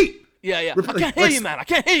 man, repeat." Yeah. I can't hear you, man. I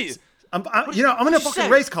can't hear you. I'm in a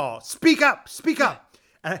fucking race call. Speak up.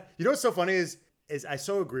 And what's so funny is I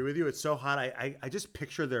so agree with you. It's so hot. I just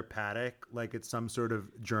picture their paddock like it's some sort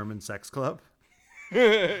of German sex club. All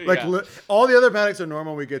the other paddocks are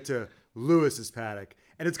normal. We get to Lewis's paddock.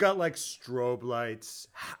 And it's got like strobe lights,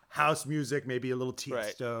 house music, maybe a little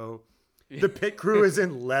Tiesto. Right. The pit crew is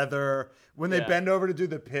in leather. When they bend over to do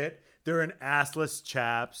the pit, they're in assless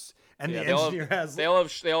chaps. And the engineer they all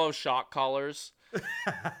have shock collars.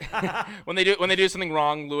 when they do something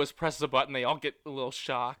wrong, Lewis presses a button. They all get a little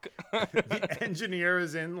shock. The engineer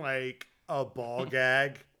is in like a ball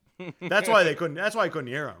gag. That's why I couldn't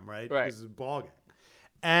hear him, right? Right. Because it's a ball gag.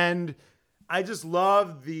 And I just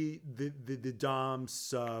love the Dom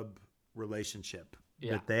sub relationship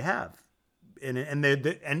that they have, and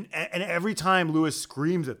every time Lewis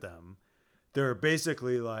screams at them, they're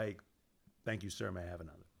basically like, "Thank you, sir. May I have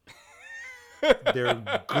another?" They're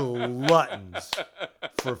gluttons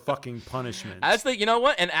for fucking punishment. As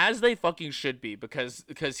they fucking should be, because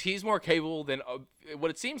he's more capable than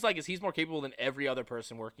what it seems like is he's more capable than every other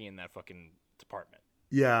person working in that fucking department.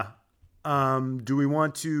 Yeah. Do we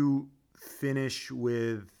want to finish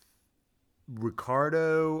with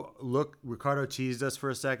Ricardo? Look, Ricardo teased us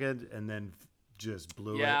for a second and then just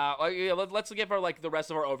blew it. Yeah, let's give our the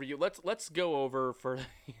rest of our overview. Let's go over for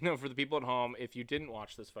for the people at home. If you didn't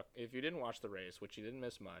watch the race, which you didn't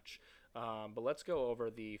miss much, but let's go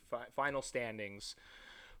over the final standings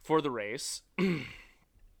for the race. So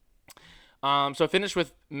I finished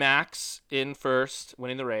with Max in first,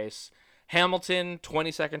 winning the race. Hamilton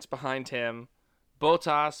 20 seconds behind him.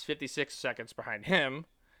 Bottas 56 seconds behind him.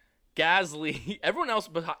 Gasly, everyone else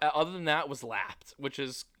other than that was lapped, which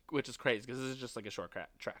is crazy because this is just like a short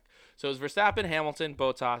track. So it was Verstappen, Hamilton,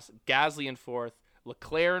 Bottas, Gasly in fourth,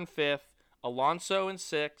 Leclerc in fifth, Alonso in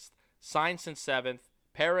sixth, Sainz in seventh,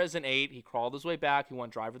 Perez in eighth. He crawled his way back. He won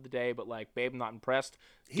driver of the day, but babe, I'm not impressed.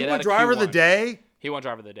 He won driver of the day? He won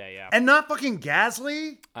driver of the day, yeah. And not fucking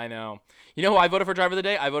Gasly? I know. You know who I voted for driver of the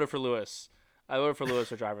day? I voted for Lewis. I voted for Lewis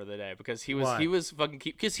for driver of the day because he was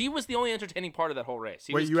because he was the only entertaining part of that whole race.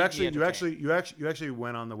 Wait, you actually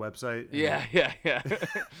went on the website? Yeah.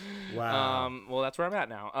 Wow. Well, that's where I'm at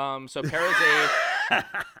now. So Perez 8th,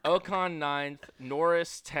 Ocon 9th,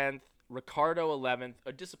 Norris 10th, Ricardo 11th.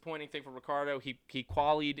 A disappointing thing for Ricardo. He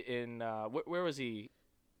qualied in where was he?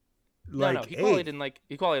 He qualied in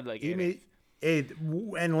he qualied eighth.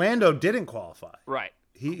 And Lando didn't qualify. Right.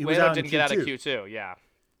 He was out didn't in get Q2. out of Q2. Yeah.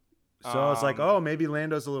 So it's like, maybe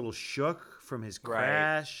Lando's a little shook from his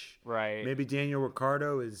crash. Right. Maybe Daniel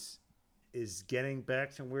Ricciardo is getting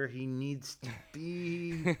back to where he needs to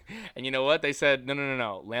be. And you know what? They said,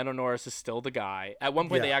 no. Lando Norris is still the guy. At one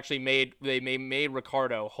point, they actually made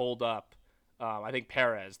Ricciardo hold up. I think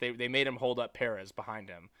Perez. They made him hold up Perez behind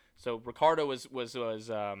him. So Ricciardo was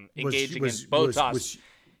engaging in Bottas.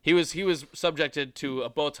 He was subjected to a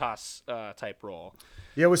Bottas type role.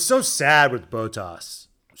 Yeah, it was so sad with Bottas.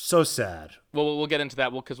 So sad. Well, we'll get into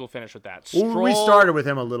that because we'll finish with that. We started with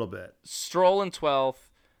him a little bit. Stroll in 12th,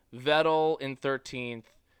 Vettel in 13th,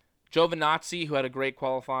 Giovinazzi, who had a great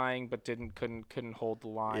qualifying but couldn't hold the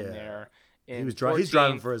line there. He's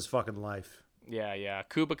driving for his fucking life. Yeah.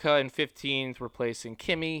 Kubica in 15th, replacing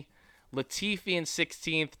Kimi. Latifi in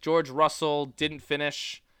 16th. George Russell didn't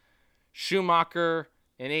finish. Schumacher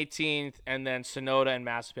in 18th, and then Tsunoda and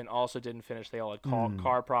Mazepin also didn't finish. They all had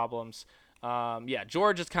car problems.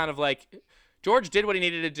 George is kind of like George did what he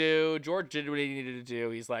needed to do.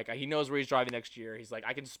 He's like, he knows where he's driving next year. He's like,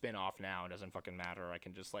 I can spin off now. It doesn't fucking matter. I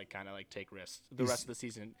can just kind of take risks. The rest of the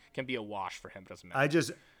season can be a wash for him. It doesn't matter.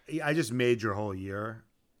 I just made your whole year.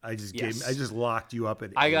 I just locked you up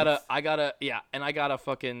at I got a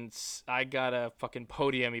fucking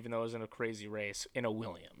podium, even though it was in a crazy race in a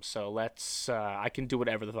Williams. So I can do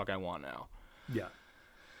whatever the fuck I want now. Yeah.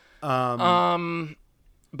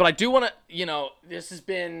 But I do want to, this has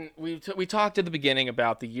been, we talked at the beginning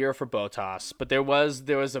about the year for Bottas, but there was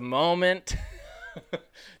a moment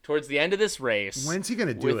towards the end of this race. When's he going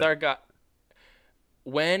to do it?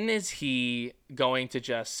 when is he going to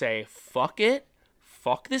just say, fuck it,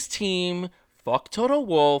 fuck this team, fuck Toto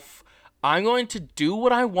Wolff, I'm going to do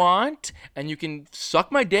what I want, and you can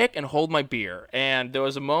suck my dick and hold my beer. And there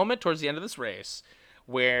was a moment towards the end of this race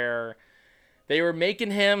where they were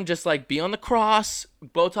making him just like be on the cross,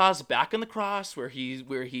 Bottas back on the cross where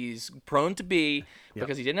he's prone to be,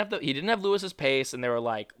 because he didn't have Lewis's pace, and they were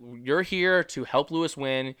like, you're here to help Lewis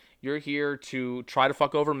win, you're here to try to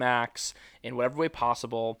fuck over Max in whatever way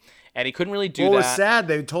possible, and he couldn't really do that. Well, it was sad.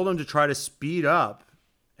 They told him to try to speed up,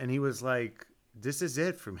 and he was like, this is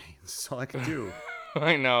it for me. This is all I can do.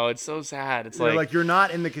 I know, it's so sad. It's They're like, you're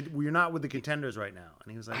not with the contenders right now. And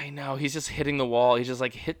he was like, I know, he's just hitting the wall. He's just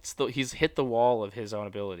like he's hit the wall of his own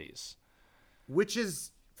abilities, which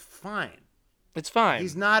is fine. It's fine.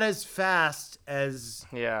 He's not as fast as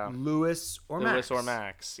Lewis or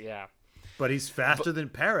Max. Yeah. But he's faster than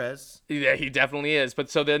Perez. Yeah, he definitely is. But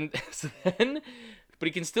but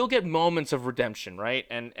he can still get moments of redemption, right?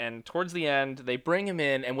 And towards the end, they bring him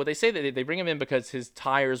in, and what they say that they bring him in because his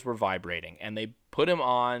tires were vibrating, and they put him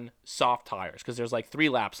on soft tires because there's like 3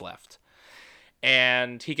 laps left,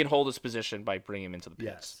 and he can hold his position by bringing him into the pits.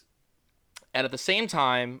 Yes. And at the same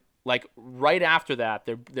time, like right after that,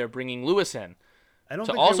 they're bringing Lewis in. I don't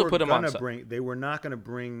to think also they were put him on. They were not going to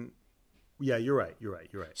bring. Yeah, you're right.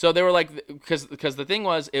 So they were like, because the thing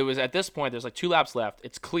was, it was at this point, there's like 2 laps left.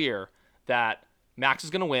 It's clear that Max is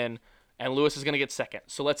going to win and Lewis is going to get second.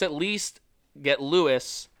 So let's at least get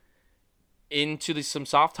Lewis into some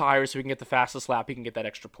soft tires so he can get the fastest lap. He can get that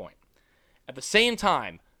extra point. At the same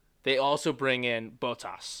time, they also bring in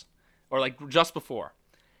Bottas, or like just before.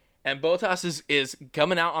 And Bottas is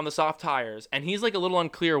coming out on the soft tires, and he's like a little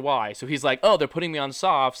unclear why. So he's like, oh, they're putting me on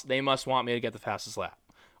softs. They must want me to get the fastest lap.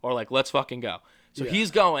 Or like, let's fucking go. So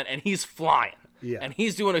he's going, and he's flying. Yeah. And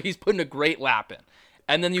he's putting a great lap in.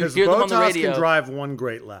 And then you hear them on the radio. Bottas can drive one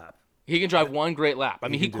great lap. He can drive one great lap. I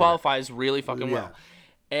mean, he qualifies really fucking well.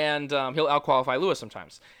 And he'll out-qualify Lewis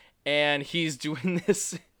sometimes. And he's doing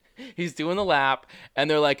this. He's doing the lap, and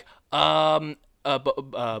they're like, Bottas,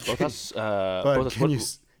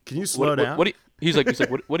 Bottas, can you slow down? He's like,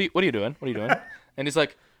 what are you doing? What are you doing? And he's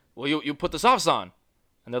like, well, you put the softs on.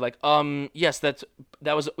 And they're like, yes, that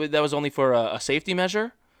was only for a safety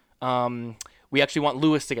measure. We actually want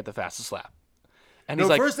Lewis to get the fastest lap. And he's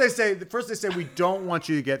like, first they say we don't want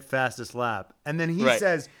you to get fastest lap, and then he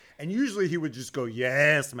says, and usually he would just go,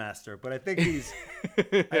 yes, master. But I think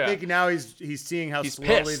I think now he's seeing how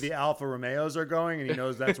slowly pissed. the Alfa Romeos are going, and he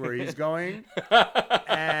knows that's where he's going,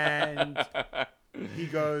 and he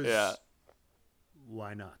goes,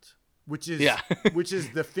 why not? Which is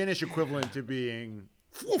the Finnish equivalent to being,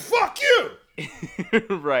 well, fuck you.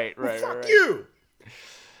 right. Fuck you.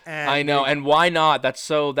 And I know, and why not? That's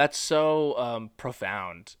so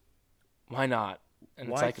profound. Why not? And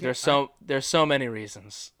it's like there's so many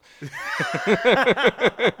reasons.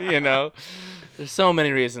 There's so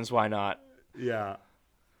many reasons why not. Yeah.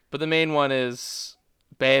 But the main one is,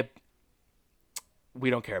 babe, we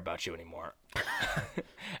don't care about you anymore.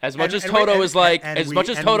 As much as Toto's like,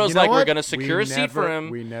 we're gonna secure a seat for him.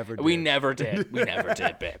 We never did. We never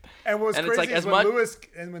did, babe. And what's crazy is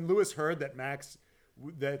when Lewis heard that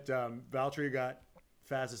Valtteri got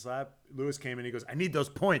fastest lap, Lewis came in. He goes, I need those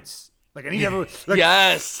points. Like, I need everyone. Like,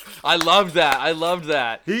 yes, I loved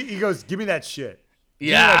that. He goes, give me that shit.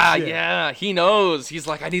 Yeah. He knows. He's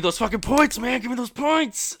like, I need those fucking points, man. Give me those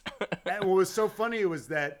points. And what was so funny was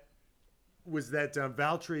that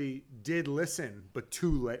Valtteri did listen, but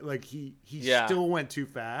too late. Like he still went too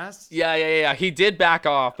fast. Yeah. He did back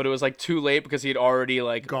off, but it was like too late because he had already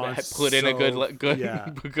like put in a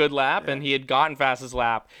good lap, and he had gotten fastest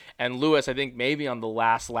lap. And Lewis, I think maybe on the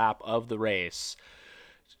last lap of the race,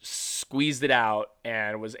 squeezed it out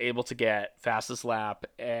and was able to get fastest lap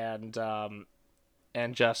and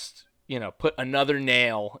just put another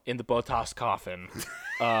nail in the Bottas coffin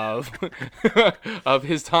of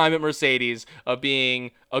his time at Mercedes, of being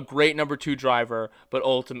a great number 2 driver, but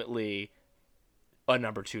ultimately a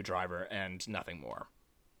number 2 driver and nothing more.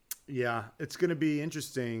 Yeah, it's going to be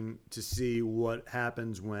interesting to see what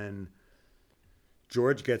happens when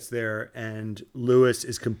George gets there and Lewis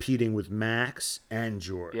is competing with Max and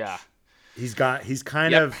George. Yeah. He's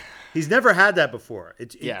never had that before.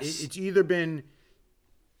 It's either been,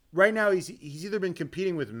 right now he's either been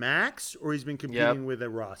competing with Max or he's been competing with a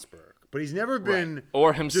Rosberg. But he's never been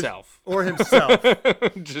or himself.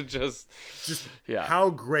 just how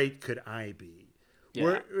great could I be?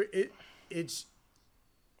 Yeah.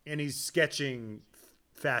 And he's sketching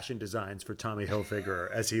fashion designs for Tommy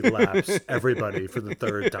Hilfiger as he laps everybody for the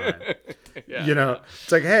 3rd time. Yeah.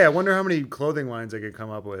 It's like, hey, I wonder how many clothing lines I could come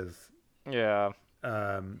up with. Yeah.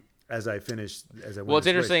 as I went. Well, it's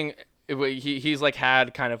interesting. He's like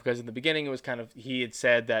had kind of, because in the beginning it was kind of, he had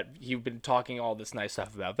said that he'd been talking all this nice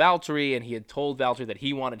stuff about Valtteri, and he had told Valtteri that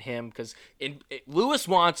he wanted him because Lewis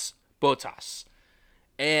wants Bottas.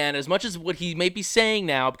 And as much as what he may be saying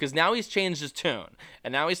now, because now he's changed his tune,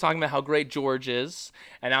 and now he's talking about how great George is,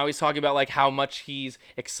 and now he's talking about like how much he's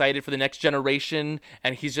excited for the next generation,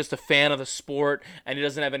 and he's just a fan of the sport, and he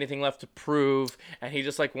doesn't have anything left to prove, and he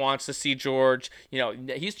just like wants to see George.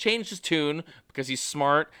 He's changed his tune because he's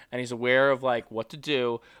smart and he's aware of like what to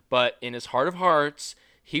do, but in his heart of hearts,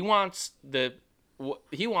 he wants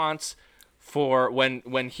for when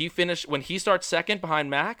he starts second behind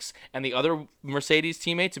Max and the other Mercedes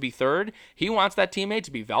teammate to be third, he wants that teammate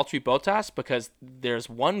to be Valtteri Bottas, because there's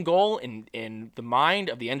one goal in the mind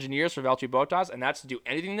of the engineers for Valtteri Bottas, and that's to do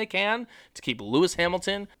anything they can to keep Lewis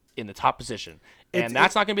Hamilton in the top position. And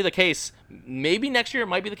that's not going to be the case. Maybe next year it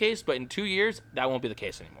might be the case, but in 2 years, that won't be the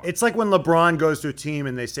case anymore. It's like when LeBron goes to a team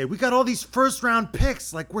and they say, we got all these first-round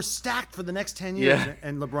picks. Like, we're stacked for the next 10 years. Yeah.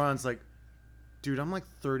 And LeBron's like, dude, I'm like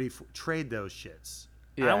 34. Trade those shits.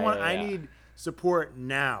 Yeah, I need support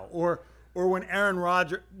now. Or when Aaron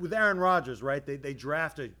Rodgers, right? They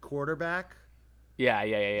draft a quarterback. Yeah.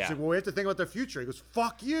 He's like, well, we have to think about their future. He goes,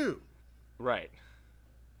 fuck you. Right.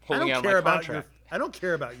 I don't care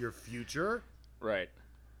about your future. Right.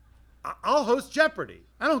 I'll host Jeopardy.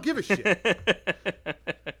 I don't give a shit.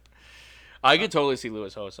 I could totally see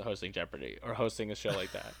Lewis hosting Jeopardy or hosting a show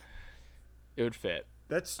like that. It would fit.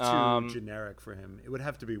 That's too generic for him. It would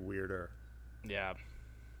have to be weirder. Yeah.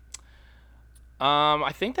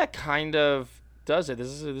 I think that kind of does it.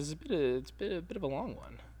 This is a bit of a long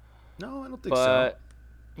one. No, I don't think so. But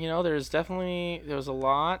there was a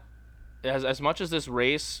lot. As much as this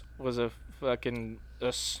race was a fucking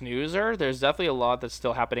a snoozer, there's definitely a lot that's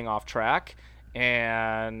still happening off track,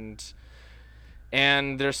 and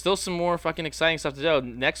there's still some more fucking exciting stuff to do.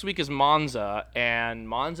 Next week is Monza, and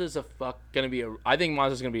Monza's I think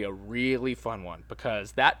Monza's gonna be a really fun one,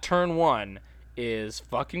 because that turn 1 is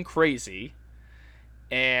fucking crazy,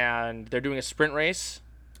 and they're doing a sprint race.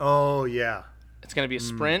 Oh yeah, it's gonna be a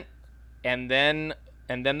sprint, and then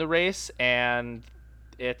the race, and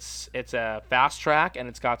it's a fast track, and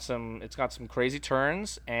it's got some crazy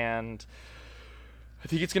turns, and I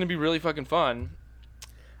think it's gonna be really fucking fun.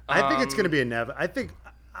 I think it's going to be inevitable. I think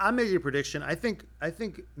I'm making a prediction. I think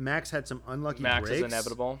Max had some unlucky breaks. Max is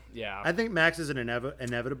inevitable. Yeah. I think Max is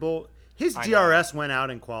inevitable. His DRS went out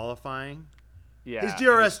in qualifying. Yeah. His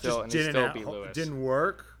DRS didn't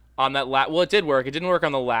work on that. Well, it did work. It didn't work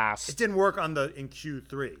on the last. It didn't work in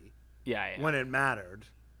Q3. Yeah. When it mattered,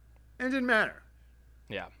 and it didn't matter.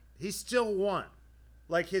 Yeah. He still won.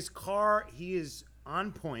 Like, his car, he is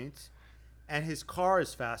on point, and his car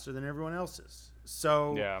is faster than everyone else's.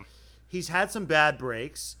 So yeah. He's had some bad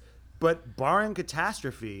breaks, but barring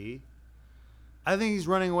catastrophe, I think he's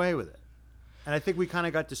running away with it. And I think we kind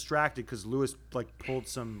of got distracted because Lewis pulled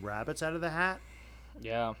some rabbits out of the hat.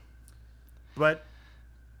 Yeah. But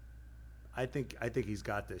I think he's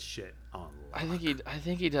got this shit on lock. I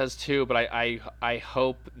think he does too, but I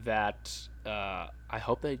hope that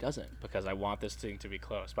he doesn't, because I want this thing to be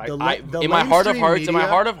close. But in my heart of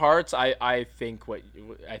hearts, I think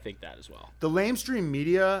that as well. The lamestream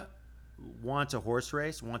media wants a horse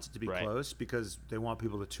race, wants it to be close, because they want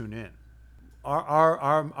people to tune in.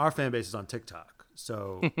 Our fan base is on TikTok,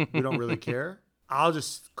 so we don't really care. I'll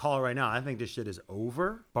just call it right now. I think this shit is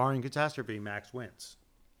over. Barring catastrophe, Max wins.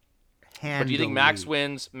 But do you think Max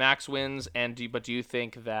wins? But do you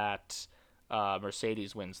think that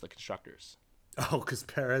Mercedes wins the constructors? Oh, because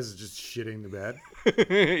Perez is just shitting the bed?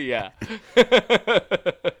 Yeah.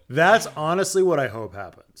 That's honestly what I hope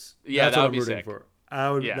happens. Yeah, that's that what would I'm be rooting sick. for.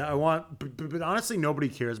 I want, but honestly, nobody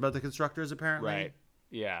cares about the constructors apparently. Right.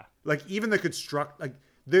 Yeah. Like, even the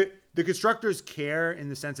constructors care in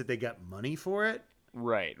the sense that they get money for it.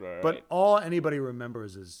 Right. But all anybody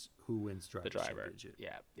remembers is who wins the driver. Championship.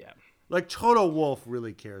 Yeah. Like, Toto Wolff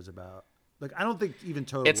really cares about. Like, I don't think even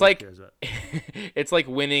Toto Wolff cares about. It's like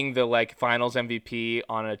winning the finals MVP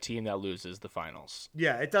on a team that loses the finals.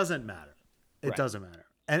 Yeah, it doesn't matter. It doesn't matter.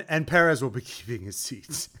 And Perez will be keeping his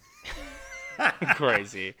seats.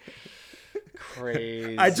 Crazy.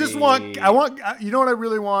 I want you know what I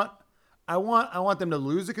really want? I want them to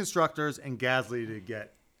lose the constructors and Gasly to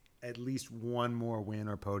get at least one more win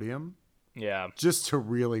or podium. Yeah. Just to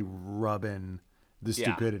really rub in the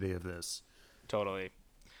stupidity of this. Totally.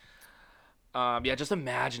 Just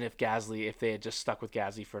imagine if they had just stuck with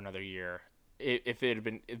Gasly for another year. If it had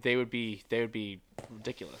been, they would be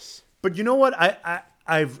ridiculous. But you know what?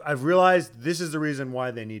 I've realized this is the reason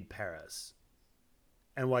why they need Perez.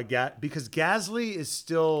 and why because Gasly is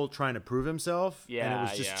still trying to prove himself, and it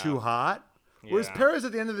was just too hot. Whereas Perez,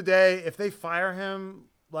 at the end of the day, if they fire him,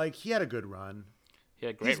 like, he had a good run. He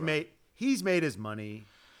had a great run. He's made his money.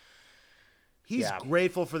 He's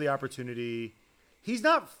grateful for the opportunity. He's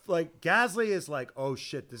not like Gasly is like, oh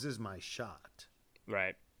shit, this is my shot.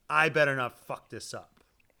 Right. I better not fuck this up.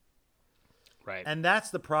 Right. And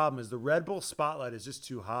that's the problem, is the Red Bull spotlight is just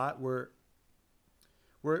too hot. Where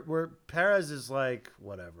Perez is like,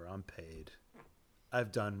 whatever, I'm paid.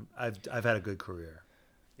 I've had a good career.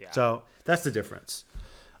 Yeah. So that's the difference.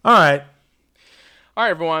 All right,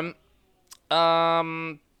 everyone.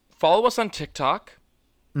 Follow us on TikTok.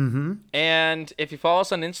 Mm-hmm. And if you follow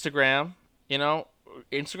us on Instagram, you know,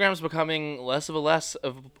 Instagram's becoming less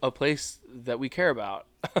of a place that we care about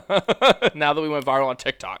now that we went viral on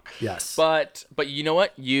TikTok. Yes. But you know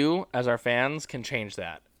what? You, as our fans, can change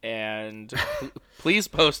that. And please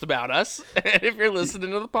post about us. And if you're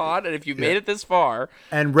listening to the pod, and if you've made it this far,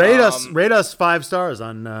 and rate us 5 stars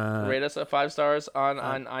on rate us at 5 stars on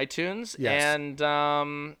iTunes. Yes.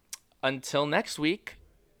 And until next week,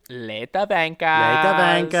 later, bankers. Later,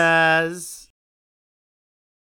 bankers.